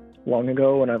so long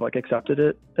ago and I've like accepted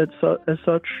it as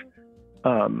such.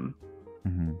 So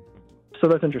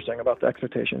that's interesting about the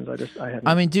expectations. I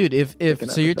hadn't. Dude, if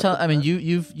so, you're telling.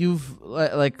 You've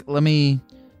like, let me,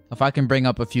 if I can bring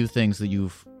up a few things that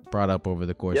you've brought up over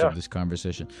the course of this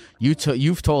conversation.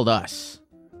 You've told us.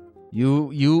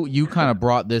 You kind of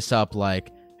brought this up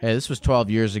like, hey, this was 12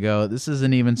 years ago. This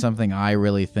isn't even something I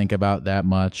really think about that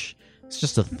much. It's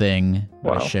just a thing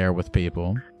that I share with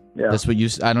people. Yeah. That's what you.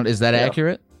 Is that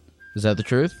accurate? Is that the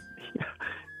truth?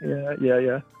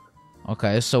 Yeah.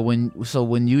 Okay, so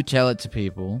when you tell it to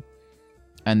people,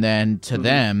 and then to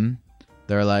them,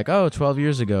 they're like, oh, 12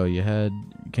 years ago you had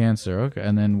cancer. Okay,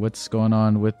 and then what's going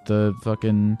on with the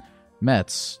fucking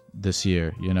Mets this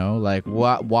year? Like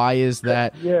why is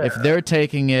that? If they're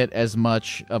taking it as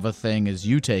much of a thing as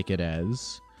you take it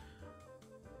as,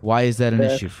 why is that an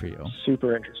issue for you?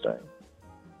 Super interesting.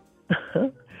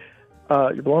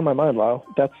 You're blowing my mind, Lau.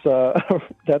 That's a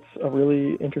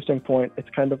really interesting point. It's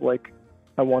kind of like,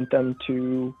 I want them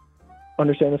to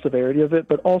understand the severity of it,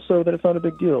 but also that it's not a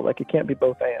big deal. Like, it can't be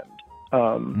both and.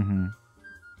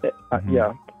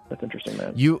 Yeah, that's interesting,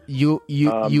 man. You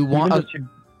want?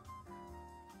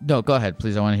 No, go ahead,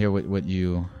 please. I want to hear what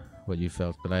you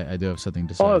felt, but I do have something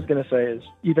to say. All I was gonna say is,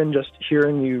 even just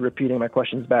hearing you repeating my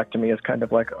questions back to me is kind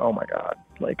of like, oh my god,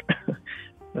 like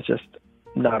that's just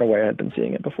not a way I'd been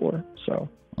seeing it before. So.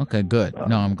 Okay, good.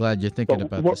 No, I'm glad you're thinking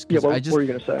about this. What were you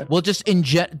going to say? Well, just in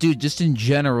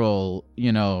general,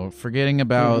 forgetting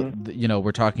about,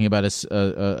 we're talking about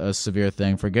a severe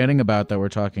thing, forgetting about that we're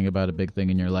talking about a big thing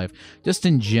in your life, just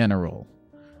in general,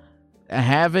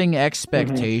 having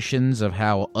expectations of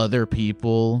how other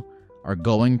people are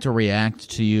going to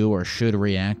react to you or should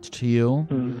react to you,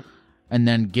 and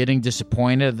then getting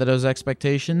disappointed at those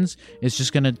expectations is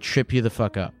just going to trip you the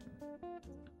fuck up.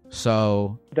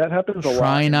 So that happens a lot.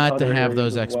 Try not to have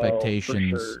those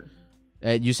expectations.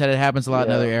 Sure. You said it happens a lot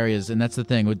in other areas, and that's the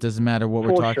thing. It doesn't matter what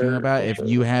we're talking about. If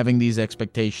you having these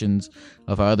expectations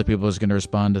of how other people is going to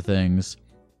respond to things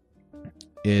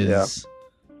is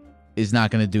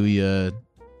not going to do you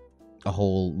a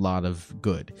whole lot of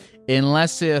good,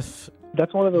 unless if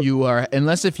that's one of those.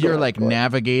 Unless you're like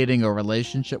navigating a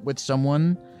relationship with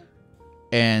someone.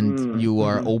 And you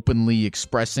are openly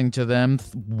expressing to them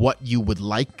what you would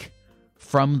like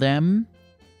from them.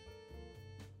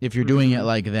 If you're doing it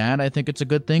like that, I think it's a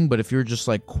good thing. But if you're just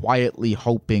like quietly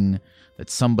hoping that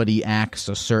somebody acts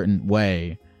a certain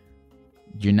way,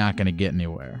 you're not going to get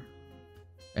anywhere.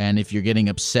 And if you're getting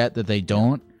upset that they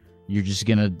don't, you're just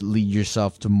going to lead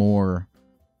yourself to more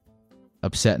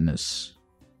upsetness.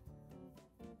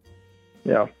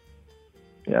 Yeah.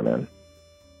 Yeah, man.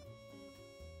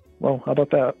 Well, how about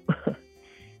that?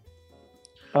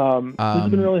 This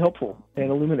has been really helpful and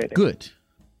illuminating. Good.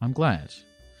 I'm glad.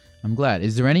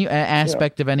 Is there any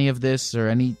aspect of any of this or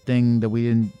anything that we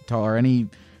didn't talk, or any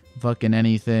fucking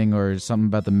anything or something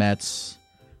about the Mets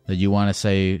that you want to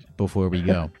say before we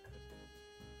go?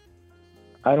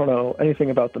 I don't know anything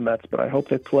about the Mets, but I hope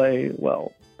they play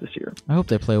well this year. I hope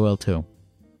they play well too.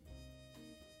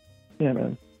 Yeah,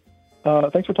 man.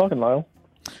 Thanks for talking, Lyle.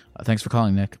 Thanks for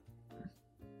calling, Nick.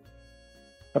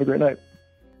 Have a great night.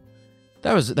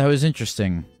 That was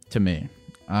interesting to me.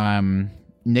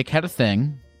 Nick had a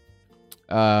thing.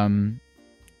 I'm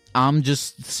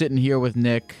just sitting here with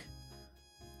Nick,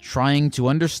 trying to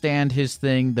understand his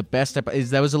thing. The best it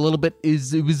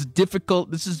was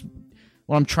difficult. This is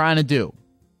what I'm trying to do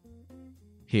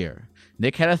here.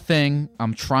 Nick had a thing.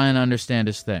 I'm trying to understand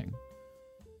his thing.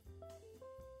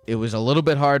 It was a little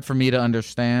bit hard for me to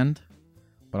understand,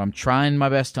 but I'm trying my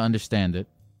best to understand it.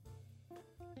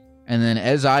 And then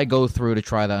as I go through to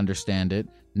try to understand it,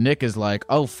 Nick is like,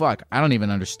 oh, fuck, I don't even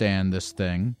understand this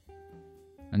thing.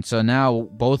 And so now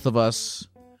both of us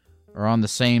are on the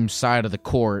same side of the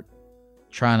court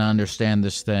trying to understand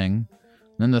this thing.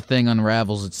 Then the thing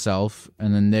unravels itself,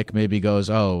 and then Nick maybe goes,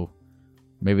 oh,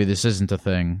 maybe this isn't a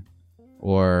thing.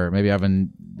 Or maybe I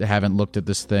haven't looked at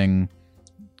this thing,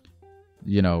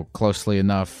 closely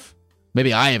enough.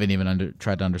 Maybe I haven't even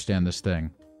tried to understand this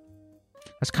thing.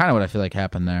 That's kind of what I feel like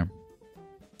happened there.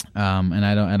 And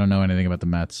I don't know anything about the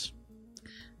Mets.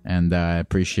 And I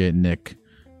appreciate Nick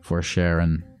for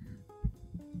sharing.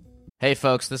 Hey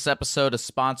folks, this episode is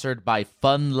sponsored by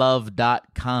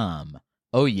funlove.com.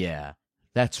 Oh yeah,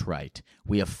 that's right.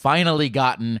 We have finally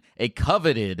gotten a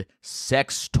coveted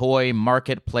sex toy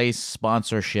marketplace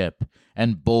sponsorship.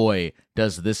 And boy,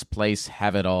 does this place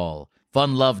have it all.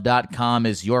 Funlove.com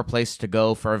is your place to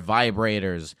go for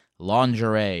vibrators,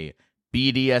 lingerie,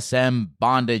 BDSM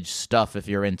bondage stuff if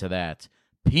you're into that,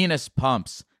 penis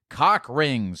pumps, cock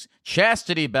rings,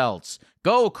 chastity belts.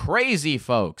 Go crazy,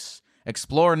 folks.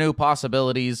 Explore new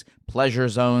possibilities, pleasure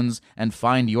zones, and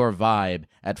find your vibe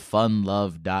at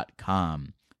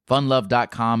funlove.com.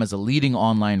 Funlove.com is a leading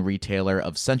online retailer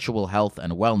of sensual health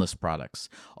and wellness products,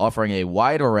 offering a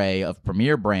wide array of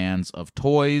premier brands of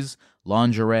toys,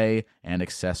 lingerie, and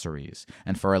accessories.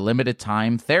 And for a limited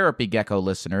time, Therapy Gecko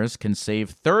listeners can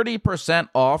save 30%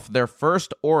 off their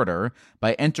first order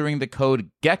by entering the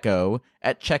code GECKO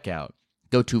at checkout.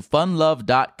 Go to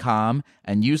funlove.com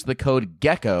and use the code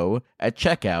GECKO at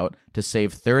checkout to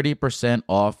save 30%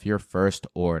 off your first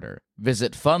order.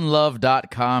 Visit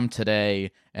funlove.com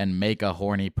today and make a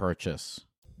horny purchase.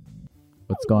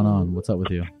 What's going on? What's up with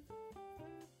you?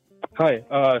 Hi.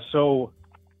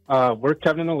 We're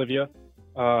Kevin and Olivia,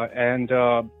 and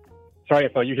sorry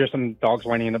if you hear some dogs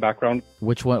whining in the background.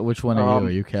 Which one are you?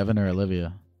 Are you Kevin or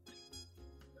Olivia?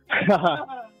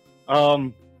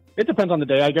 It depends on the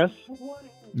day, I guess.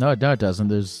 No, it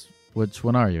doesn't. Which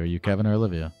one are you? Are you Kevin or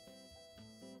Olivia?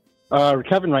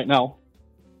 Kevin right now.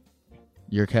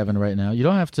 You're Kevin right now. You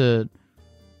don't have to.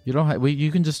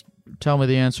 You can just tell me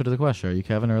the answer to the question. Are you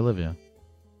Kevin or Olivia?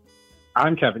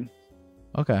 I'm Kevin.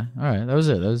 Okay, all right. That was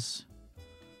it.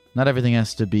 Not everything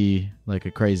has to be like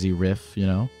a crazy riff,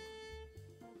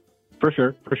 For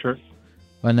sure.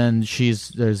 And then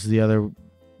there's the other.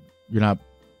 You're not.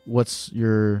 What's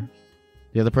the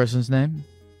other person's name?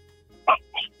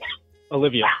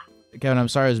 Olivia. Kevin, I'm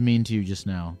sorry I was mean to you just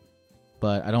now,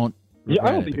 but I don't. Yeah,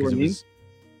 I don't think you were mean.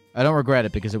 I don't regret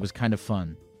it because it was kind of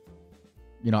fun.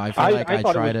 I feel like I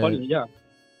thought try it was funny, yeah.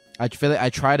 I feel like I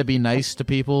try to be nice to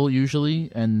people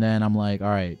usually, and then I'm like, all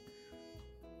right.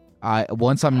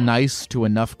 Once I'm nice to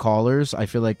enough callers, I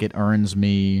feel like it earns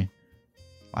me.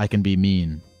 I can be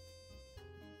mean.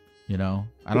 I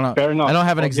don't know. Fair enough. I don't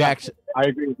have an exact. Yeah, I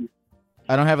agree with you.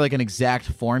 I don't have like an exact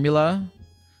formula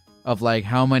of like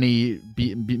how many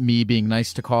me being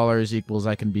nice to callers equals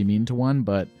I can be mean to one,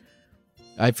 but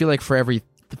I feel like for every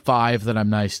 5 that I'm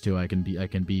nice to, I can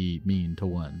be mean to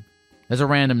one. There's a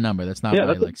random number. That's not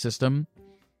my system,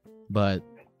 but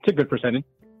it's a good percentage.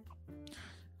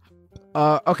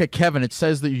 Okay, Kevin. It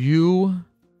says that you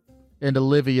and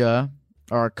Olivia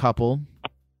are a couple.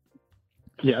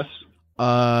 Yes.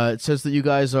 It says that you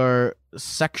guys are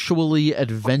sexually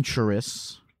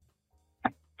adventurous.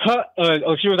 She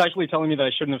was actually telling me that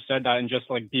I shouldn't have said that and just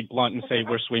be blunt and say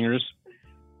we're swingers.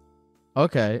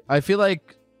 Okay, I feel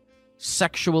like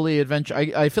sexually adventure.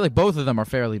 I feel like both of them are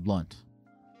fairly blunt.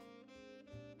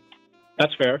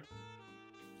 That's fair.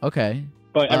 Okay.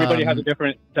 But everybody has a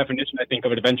different definition, I think,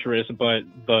 of adventurous, but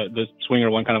the swinger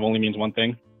one kind of only means one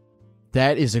thing.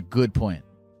 That is a good point.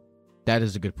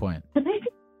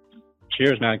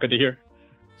 Cheers, man. Good to hear.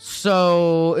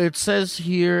 So it says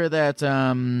here that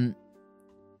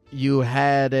you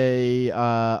had an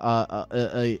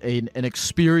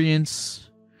experience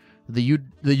that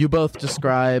you both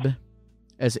describe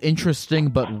as interesting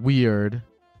but weird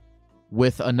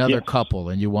with another Yes. couple,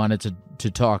 and you wanted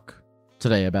to talk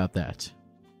today about that.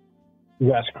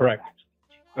 Yes, correct.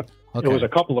 Okay. It was a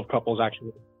couple of couples,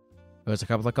 actually. It was a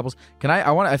couple of couples. Can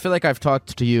I feel like I've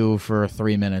talked to you for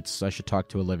 3 minutes. I should talk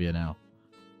to Olivia now.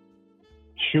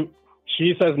 Shoot.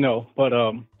 She says no, but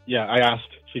yeah, I asked.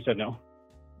 She said no.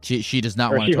 She does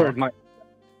not Or want she to talk. heard my...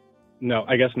 No,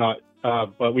 I guess not.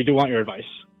 But we do want your advice.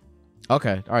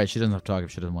 Okay, all right. She doesn't have to talk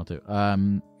if she doesn't want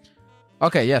to.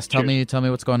 Okay, yes. Tell Cheers. me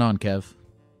what's going on, Kev.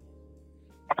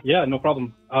 Yeah, no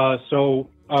problem. So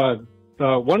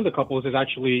one of the couples is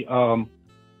actually,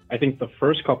 I think, the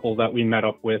first couple that we met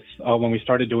up with when we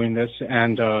started doing this,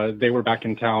 and they were back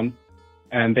in town,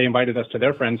 and they invited us to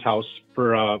their friend's house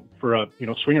for a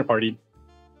swinger party.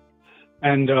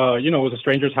 And it was a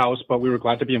stranger's house, but we were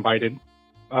glad to be invited.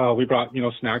 We brought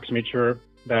snacks, made sure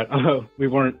that we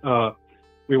weren't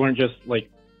just like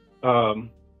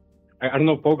I don't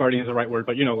know if bogarting is the right word,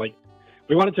 but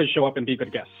we wanted to show up and be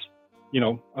good guests.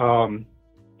 Don't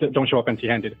show up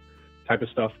empty-handed type of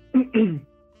stuff.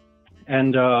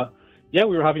 And yeah,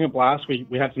 we were having a blast.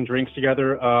 We had some drinks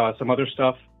together, some other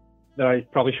stuff that I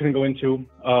probably shouldn't go into.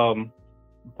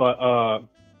 But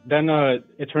then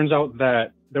it turns out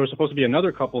that there was supposed to be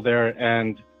another couple there,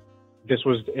 and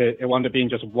it wound up being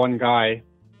just one guy.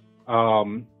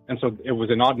 And so it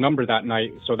was an odd number that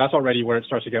night. So that's already where it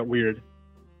starts to get weird.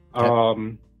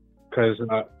 Because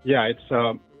yeah, it's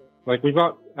like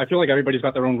I feel like everybody's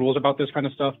got their own rules about this kind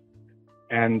of stuff.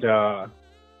 And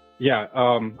yeah,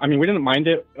 I mean, we didn't mind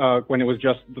it when it was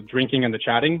just the drinking and the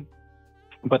chatting,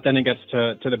 but then it gets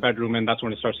to the bedroom, and that's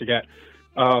when it starts to get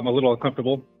a little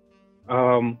uncomfortable.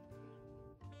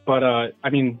 But I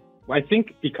mean, I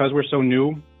think because we're so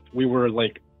new, we were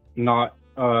like not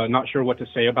sure what to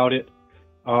say about it.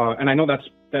 And I know that's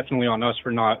definitely on us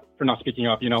for not speaking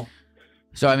up,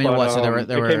 So I mean, But, what? So there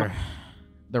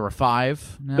were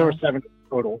 5 now? There were 7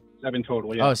 total. 7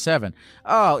 total, yeah. Oh, 7.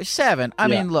 Oh, 7. I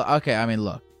Yeah. mean, look. Okay, I mean,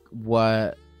 look.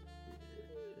 What?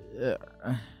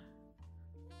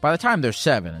 By the time there's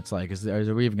 7, it's like,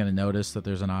 are we even going to notice that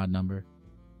there's an odd number?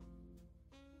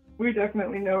 We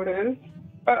definitely noticed.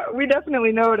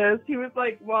 He was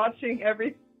like watching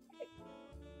everything.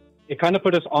 It kind of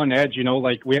put us on edge,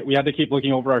 like we had to keep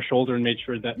looking over our shoulder and make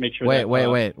sure that. Wait.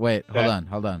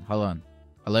 Hold on.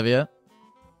 Olivia,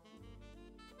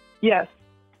 Yes.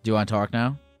 do you want to talk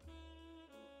now?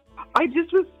 I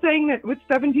just was saying that with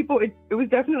 7 people, it was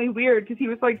definitely weird because he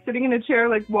was like sitting in a chair,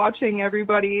 like watching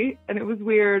everybody, and it was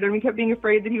weird. And we kept being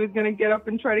afraid that he was going to get up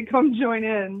and try to come join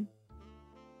in.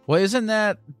 Well, isn't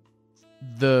that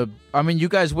I mean, you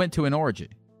guys went to an orgy.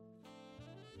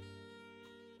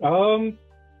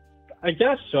 I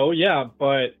guess so, yeah.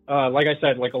 But like I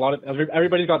said, like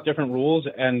everybody's got different rules,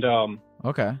 and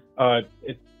Okay.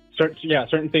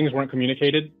 certain things weren't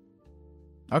communicated.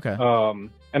 Okay.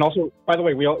 And also, by the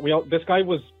way, this guy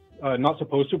was not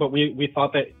supposed to, but we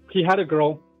thought that he had a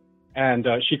girl, and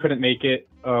she couldn't make it.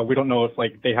 We don't know if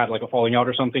like they had like a falling out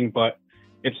or something, but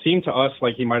it seemed to us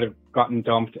like he might have gotten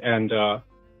dumped, and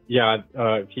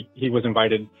he was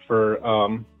invited for.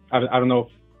 I don't know.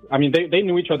 I mean, they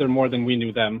knew each other more than we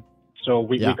knew them, so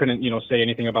we couldn't say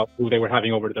anything about who they were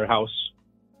having over to their house.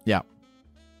 Yeah.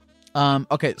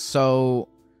 Okay, so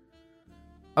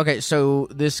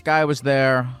this guy was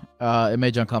there. It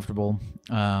made you uncomfortable.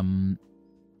 And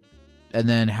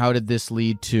then how did this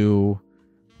lead to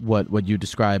what you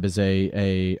describe as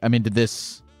I mean, did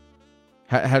this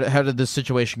how did this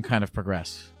situation kind of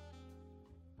progress?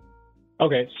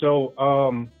 Okay, so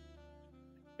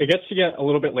it gets to get a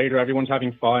little bit later. Everyone's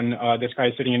having fun. This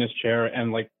guy's sitting in his chair,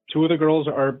 and like 2 of the girls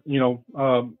are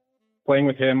playing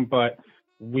with him, but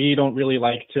we don't really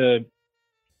like to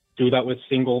do that with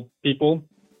single people.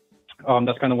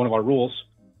 That's kind of one of our rules.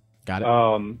 Got it.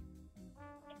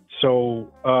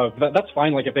 So that's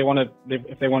fine. Like if they want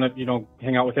to,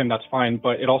 hang out with him, that's fine.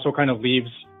 But it also kind of leaves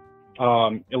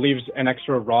an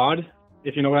extra rod,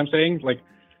 if you know what I'm saying. Like,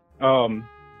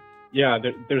 yeah,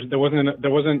 there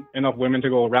wasn't enough women to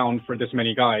go around for this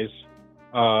many guys.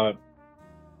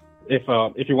 If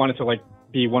you wanted to like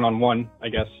be one-on-one, I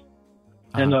guess.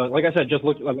 Uh-huh. And like I said, just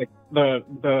look like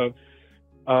the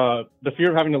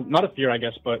fear of having to, not a fear, I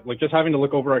guess, but like just having to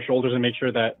look over our shoulders and make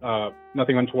sure that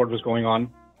nothing untoward was going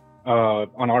on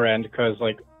our end, because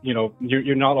like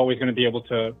you're not always going to be able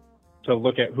to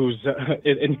look at who's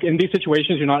in these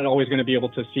situations. You're not always going to be able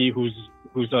to see who's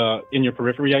in your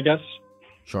periphery, I guess.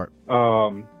 Sure.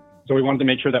 So we wanted to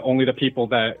make sure that only the people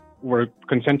that were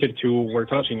consented to were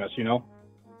touching us.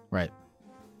 Right.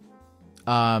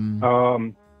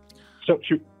 So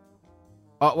shoot.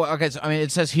 Oh, well, okay. So I mean,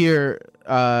 it says here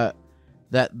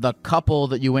that the couple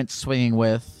that you went swinging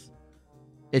with,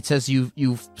 it says you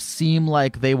seem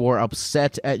like they were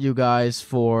upset at you guys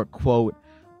for, quote,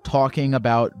 talking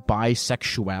about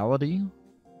bisexuality.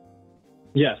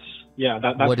 Yes. Yeah,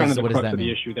 that's kind of the crux of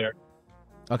the issue there.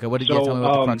 Okay, what did you tell me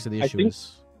what the crux of the issue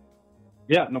is?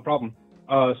 Yeah, no problem.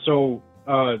 So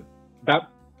that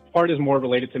part is more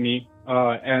related to me.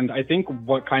 And I think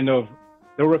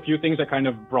there were a few things that kind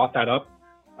of brought that up.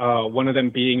 One of them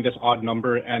being this odd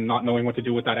number and not knowing what to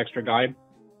do with that extra guy.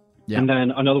 Yeah. And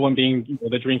then another one being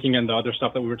the drinking and the other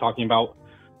stuff that we were talking about.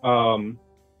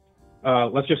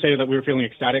 Let's just say that we were feeling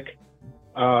ecstatic.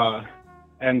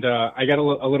 And I got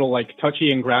a little like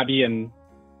touchy and grabby, and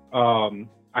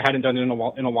I hadn't done it in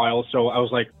a while. So I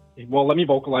was like, well, let me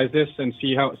vocalize this and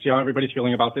see how everybody's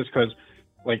feeling about this, because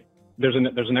like there's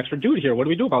an extra dude here. What do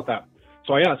we do about that?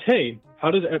 So I asked, hey,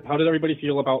 how does everybody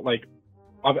feel about like,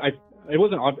 it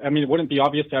wouldn't be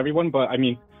obvious to everyone, but I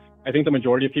mean, I think the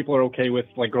majority of people are okay with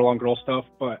like girl on girl stuff,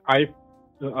 but I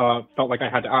felt like I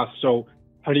had to ask. So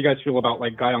how do you guys feel about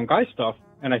like guy on guy stuff?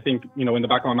 And I think, in the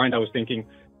back of my mind, I was thinking,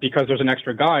 because there's an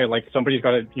extra guy, like somebody's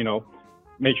got to,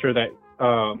 make sure that,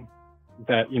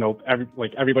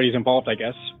 everybody's involved, I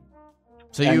guess.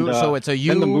 So you were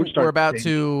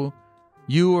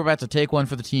about to take one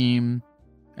for the team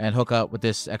and hook up with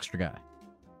this extra guy.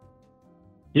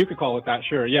 You could call it that,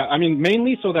 sure. Yeah, I mean,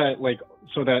 mainly so that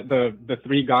the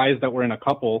three guys that were in a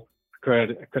couple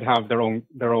could have their own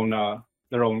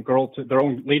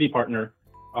lady partner,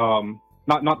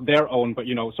 not their own, but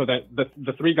so that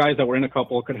the three guys that were in a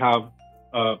couple could have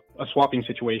a swapping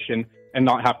situation and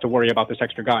not have to worry about this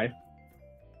extra guy.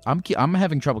 I'm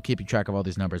having trouble keeping track of all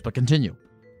these numbers, but continue.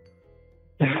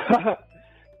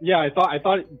 Yeah, I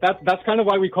thought that's kind of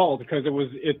why we called, because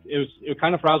it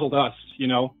kind of frazzled us,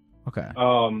 Okay.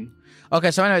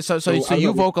 Okay. So anyway, so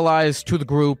you vocalized to the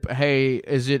group, "Hey,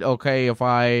 is it okay if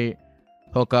I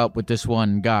hook up with this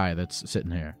one guy that's sitting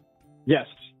here?" Yes.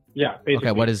 Yeah. Basically.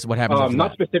 Okay. What happens? After not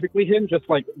that? Specifically him, just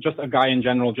a guy in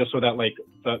general, just so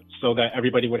that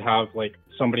everybody would have like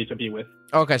somebody to be with.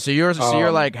 Okay. So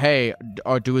you're like, "Hey,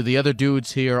 do the other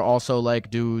dudes here also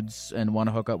like dudes and want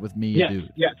to hook up with me?" Yes.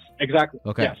 Dude? Yes. Exactly.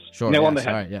 Okay. Yes. Sure. Nail yes, on the head.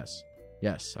 All right. Yes.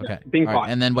 Yes. Okay. Being all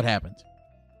right. And then what happened?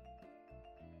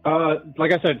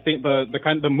 Like I said,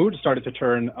 the mood started to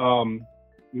turn a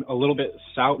little bit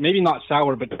sour, maybe not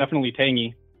sour, but definitely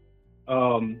tangy.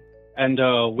 And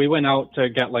we went out to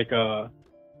get like a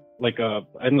I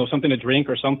don't know, something to drink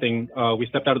or something. We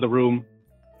stepped out of the room,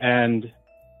 and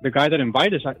the guy that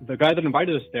invited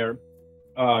us there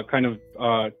kind of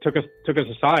took us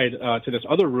aside to this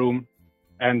other room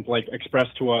and like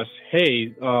expressed to us,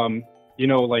 hey,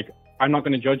 like I'm not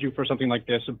going to judge you for something like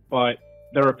this, but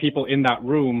there are people in that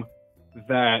room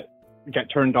that get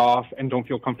turned off and don't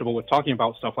feel comfortable with talking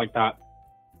about stuff like that.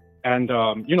 And,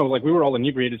 like we were all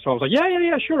inebriated. So I was like,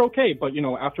 yeah, sure. Okay. But,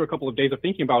 after a couple of days of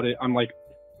thinking about it, I'm like,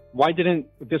 why didn't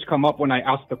this come up when I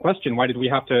asked the question? Why did we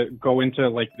have to go into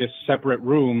like this separate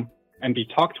room and be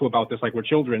talked to about this like we're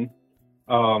children,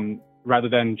 rather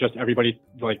than just everybody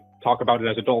like talk about it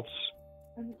as adults?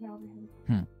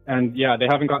 And yeah, they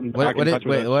haven't gotten back in touch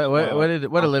with us. What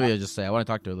did Olivia just say? I want to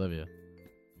talk to Olivia.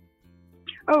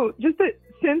 Oh, just that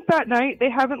since that night, they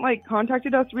haven't like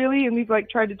contacted us really, and we've like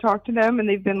tried to talk to them, and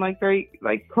they've been like very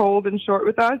like cold and short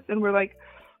with us, and we're like,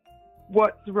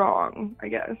 what's wrong? I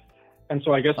guess. And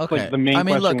so I guess like the main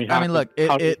question we have.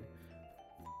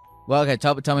 Well, okay,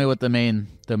 tell me what the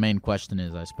main question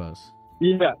is, I suppose.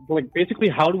 Yeah, like basically,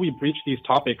 how do we breach these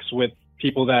topics with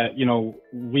people that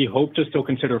we hope to still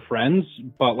consider friends,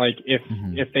 but like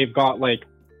if they've got like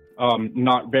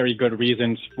not very good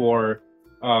reasons for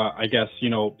I guess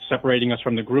separating us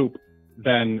from the group,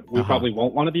 then we probably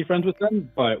won't want to be friends with them.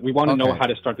 But we want to know how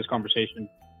to start this conversation.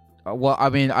 Well, I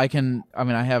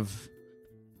have.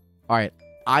 All right,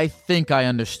 I think I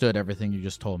understood everything you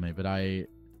just told me, but I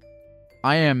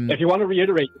am. If you want to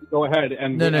reiterate, go ahead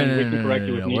and we can correct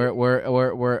you if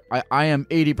needed. I am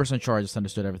 80% sure I just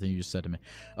understood everything you just said to me.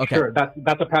 Okay, sure,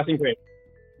 that's a passing grade.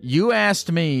 You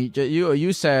asked me.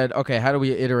 You said, okay, how do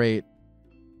we iterate?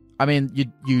 I mean,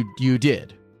 you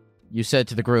did. You said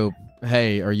to the group,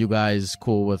 "Hey, are you guys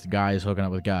cool with guys hooking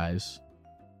up with guys?"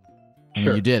 And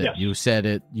sure, you did it. Yes. You said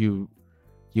it. You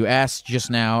asked just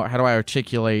now, how do I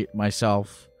articulate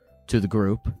myself to the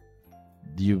group?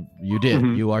 You did.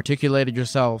 Mm-hmm. You articulated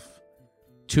yourself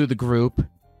to the group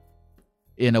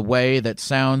in a way that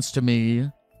sounds to me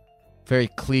very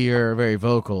clear, very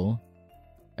vocal,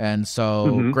 and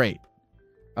so great.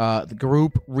 The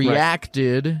group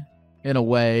reacted in a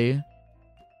way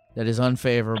that is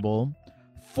unfavorable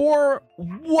for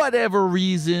whatever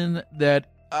reason that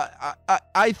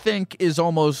I think is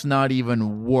almost not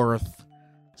even worth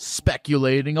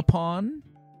speculating upon.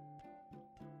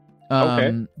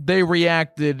 Okay. They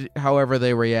reacted however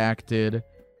they reacted.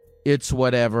 It's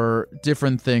whatever.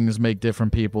 Different things make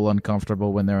different people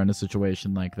uncomfortable when they're in a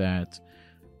situation like that.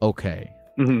 Okay.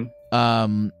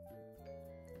 Mm-hmm.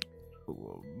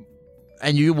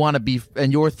 And you want to be,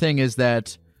 and your thing is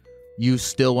that you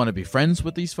still want to be friends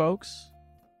with these folks?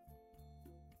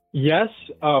 Yes,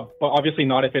 but obviously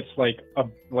not if it's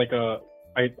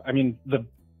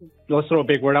let's throw a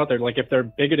big word out there. Like if they're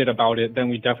bigoted about it, then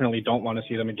we definitely don't want to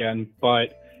see them again.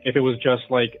 But if it was just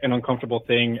like an uncomfortable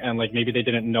thing and like maybe they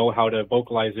didn't know how to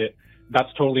vocalize it, that's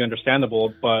totally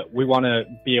understandable. But we want to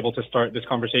be able to start this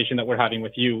conversation that we're having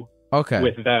with you,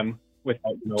 with them,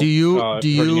 without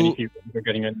hurting any people or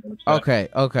getting anyone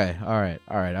upset. Okay. All right.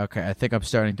 Okay. I think I'm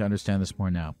starting to understand this more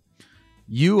now.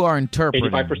 You are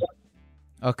interpreting. 85%.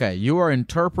 Okay, you are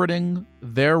interpreting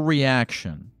their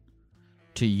reaction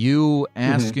to you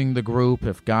asking the group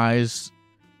if guys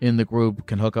in the group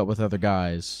can hook up with other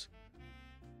guys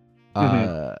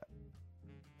as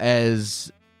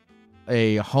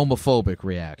a homophobic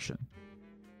reaction.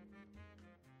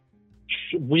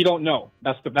 We don't know.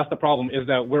 That's the problem, is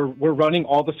that we're running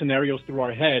all the scenarios through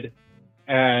our head,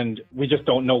 and we just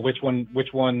don't know which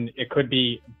one it could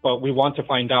be, but we want to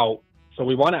find out. So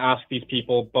we want to ask these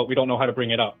people, but we don't know how to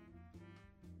bring it up.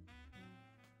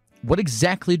 What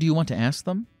exactly do you want to ask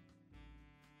them?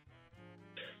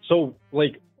 So,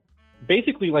 like,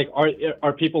 basically, like,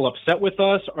 are people upset with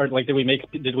us, or like, did we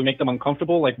make them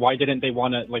uncomfortable? Like, why didn't they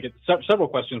want to? Like, it's several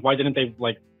questions. Why didn't they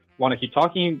like want to keep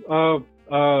talking?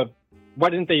 Why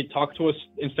didn't they talk to us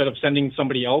instead of sending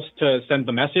somebody else to send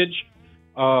the message?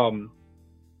 And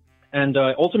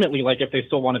ultimately, like, if they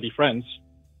still want to be friends.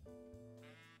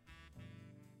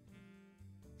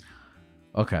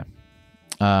 Okay.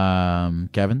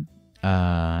 Kevin,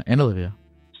 and Olivia.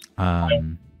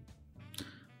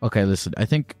 Okay, listen, I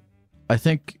think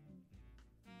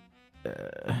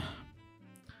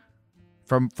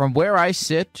from where I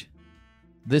sit,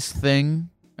 this thing,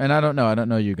 and I don't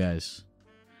know you guys,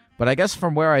 but I guess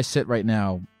from where I sit right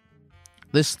now,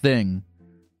 this thing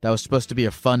that was supposed to be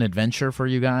a fun adventure for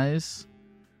you guys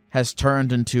has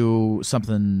turned into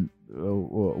something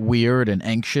weird and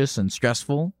anxious and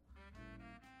stressful.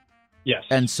 Yes.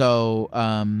 And so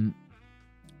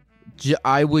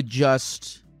I would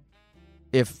just,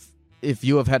 if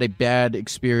you have had a bad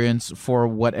experience for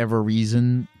whatever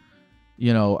reason,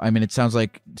 I mean, it sounds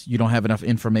like you don't have enough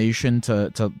information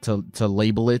to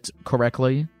label it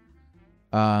correctly.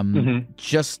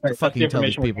 Just fucking tell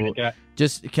these people.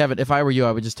 Just, Kevin, if I were you,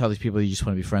 I would just tell these people you just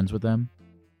want to be friends with them.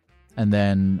 And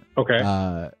then,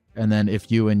 and then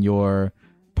if you and your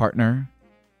partner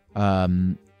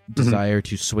desire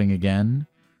to swing again,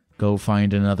 go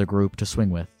find another group to swing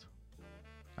with.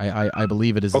 I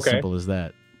believe it is as simple as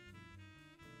that.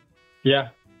 Yeah,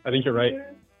 I think you're right.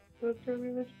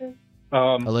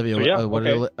 Olivia,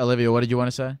 Olivia, what did you want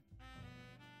to say?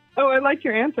 Oh, I like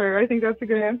your answer. I think that's a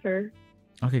good answer.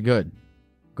 Okay, good.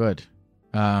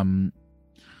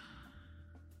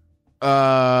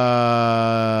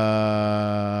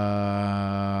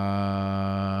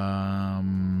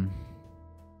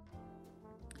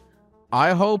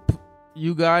 I hope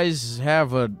you guys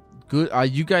have a good.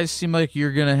 You guys seem like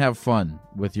you're gonna have fun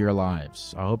with your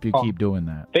lives. I hope you keep doing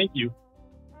that. Thank you.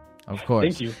 Of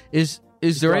course. Thank you. Is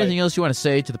there anything else you want to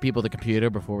say to the people at the computer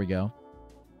before we go?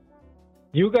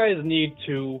 You guys need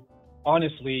to,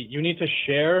 honestly, you need to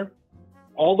share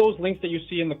all those links that you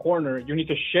see in the corner. You need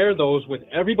to share those with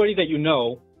everybody that you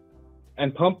know,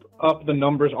 and pump up the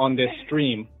numbers on this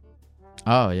stream.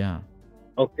 Oh yeah.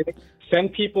 Okay.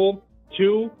 Send people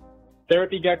to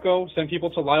Therapy Gecko, send people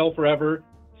to Lyle Forever,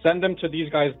 send them to this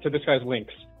guy's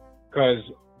links, because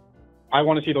I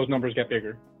want to see those numbers get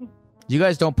bigger. You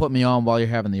guys don't put me on while you're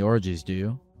having the orgies, do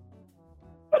you?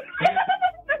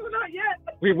 Not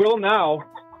yet. We will now.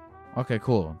 Okay,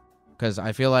 cool. Because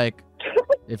I feel like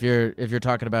if you're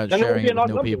talking about sharing it with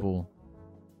new people,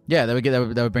 yeah, that would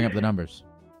bring up the numbers.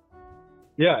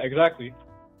 Yeah, exactly.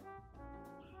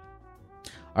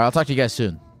 All right, I'll talk to you guys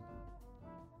soon.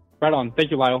 Right on.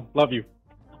 Thank you, Lyle. Love you.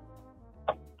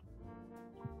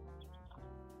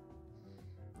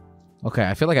 Okay,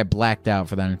 I feel like I blacked out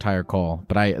for that entire call,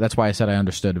 but that's why I said I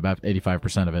understood about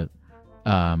 85% of it.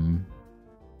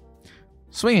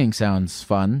 Swinging sounds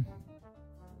fun.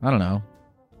 I don't know.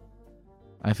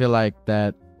 I feel like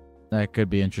that could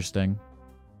be interesting.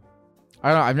 I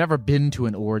don't know. I've never been to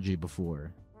an orgy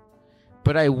before,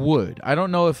 but I would. I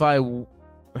don't know if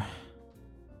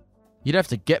you'd have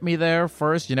to get me there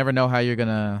first. You never know how you're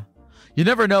gonna. You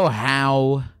never know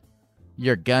how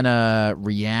you're gonna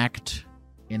react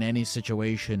in any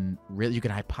situation. Really, you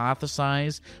can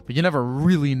hypothesize, but you never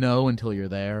really know until you're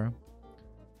there.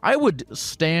 I would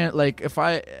stand, like, if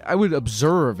I would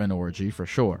observe an orgy for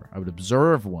sure. I would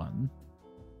observe one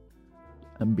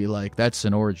and be like, that's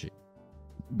an orgy.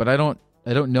 But I don't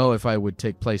know if I would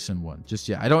take place in one just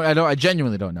yet. I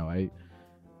genuinely don't know. I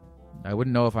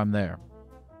wouldn't know if I'm there.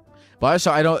 But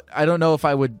also I don't know if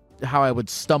how I would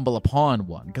stumble upon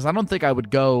one, because I don't think I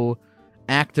would go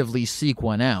actively seek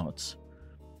one out.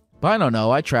 But I don't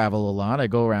know. I travel a lot. I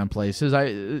go around places.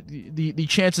 The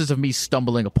chances of me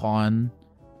stumbling upon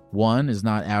one is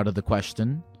not out of the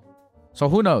question. So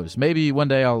who knows? Maybe one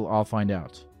day I'll find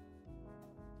out.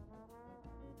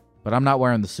 But I'm not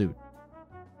wearing the suit.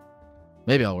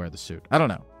 Maybe I'll wear the suit. I don't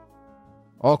know.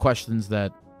 All questions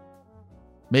that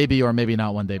maybe or maybe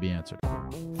not one day be answered.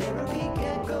 Therapy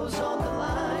Get goes on the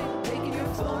line, taking your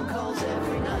phone calls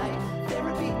every night.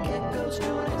 Therapy Get goes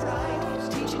doing it right. He's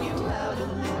teaching you how to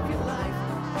live your life,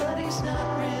 but he's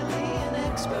not really an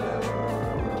expert.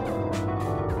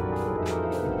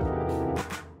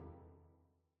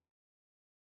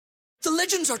 The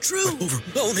legends are true.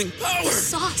 Overwhelming power. The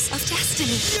sauce of destiny.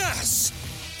 Yes!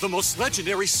 The most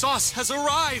legendary sauce has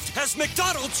arrived as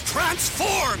McDonald's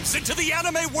transforms into the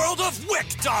anime world of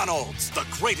WickDonald's. The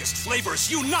greatest flavors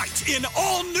unite in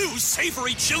all new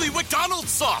savory chili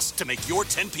McDonald's sauce to make your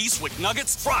 10-piece Wick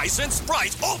Nuggets, fries, and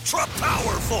Sprite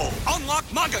ultra-powerful. Unlock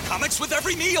manga comics with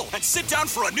every meal and sit down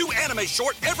for a new anime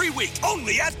short every week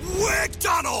only at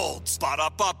WickDonald's.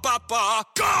 Ba-da-ba-ba-ba,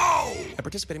 go! At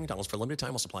participating McDonald's for a limited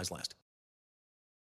time while supplies last.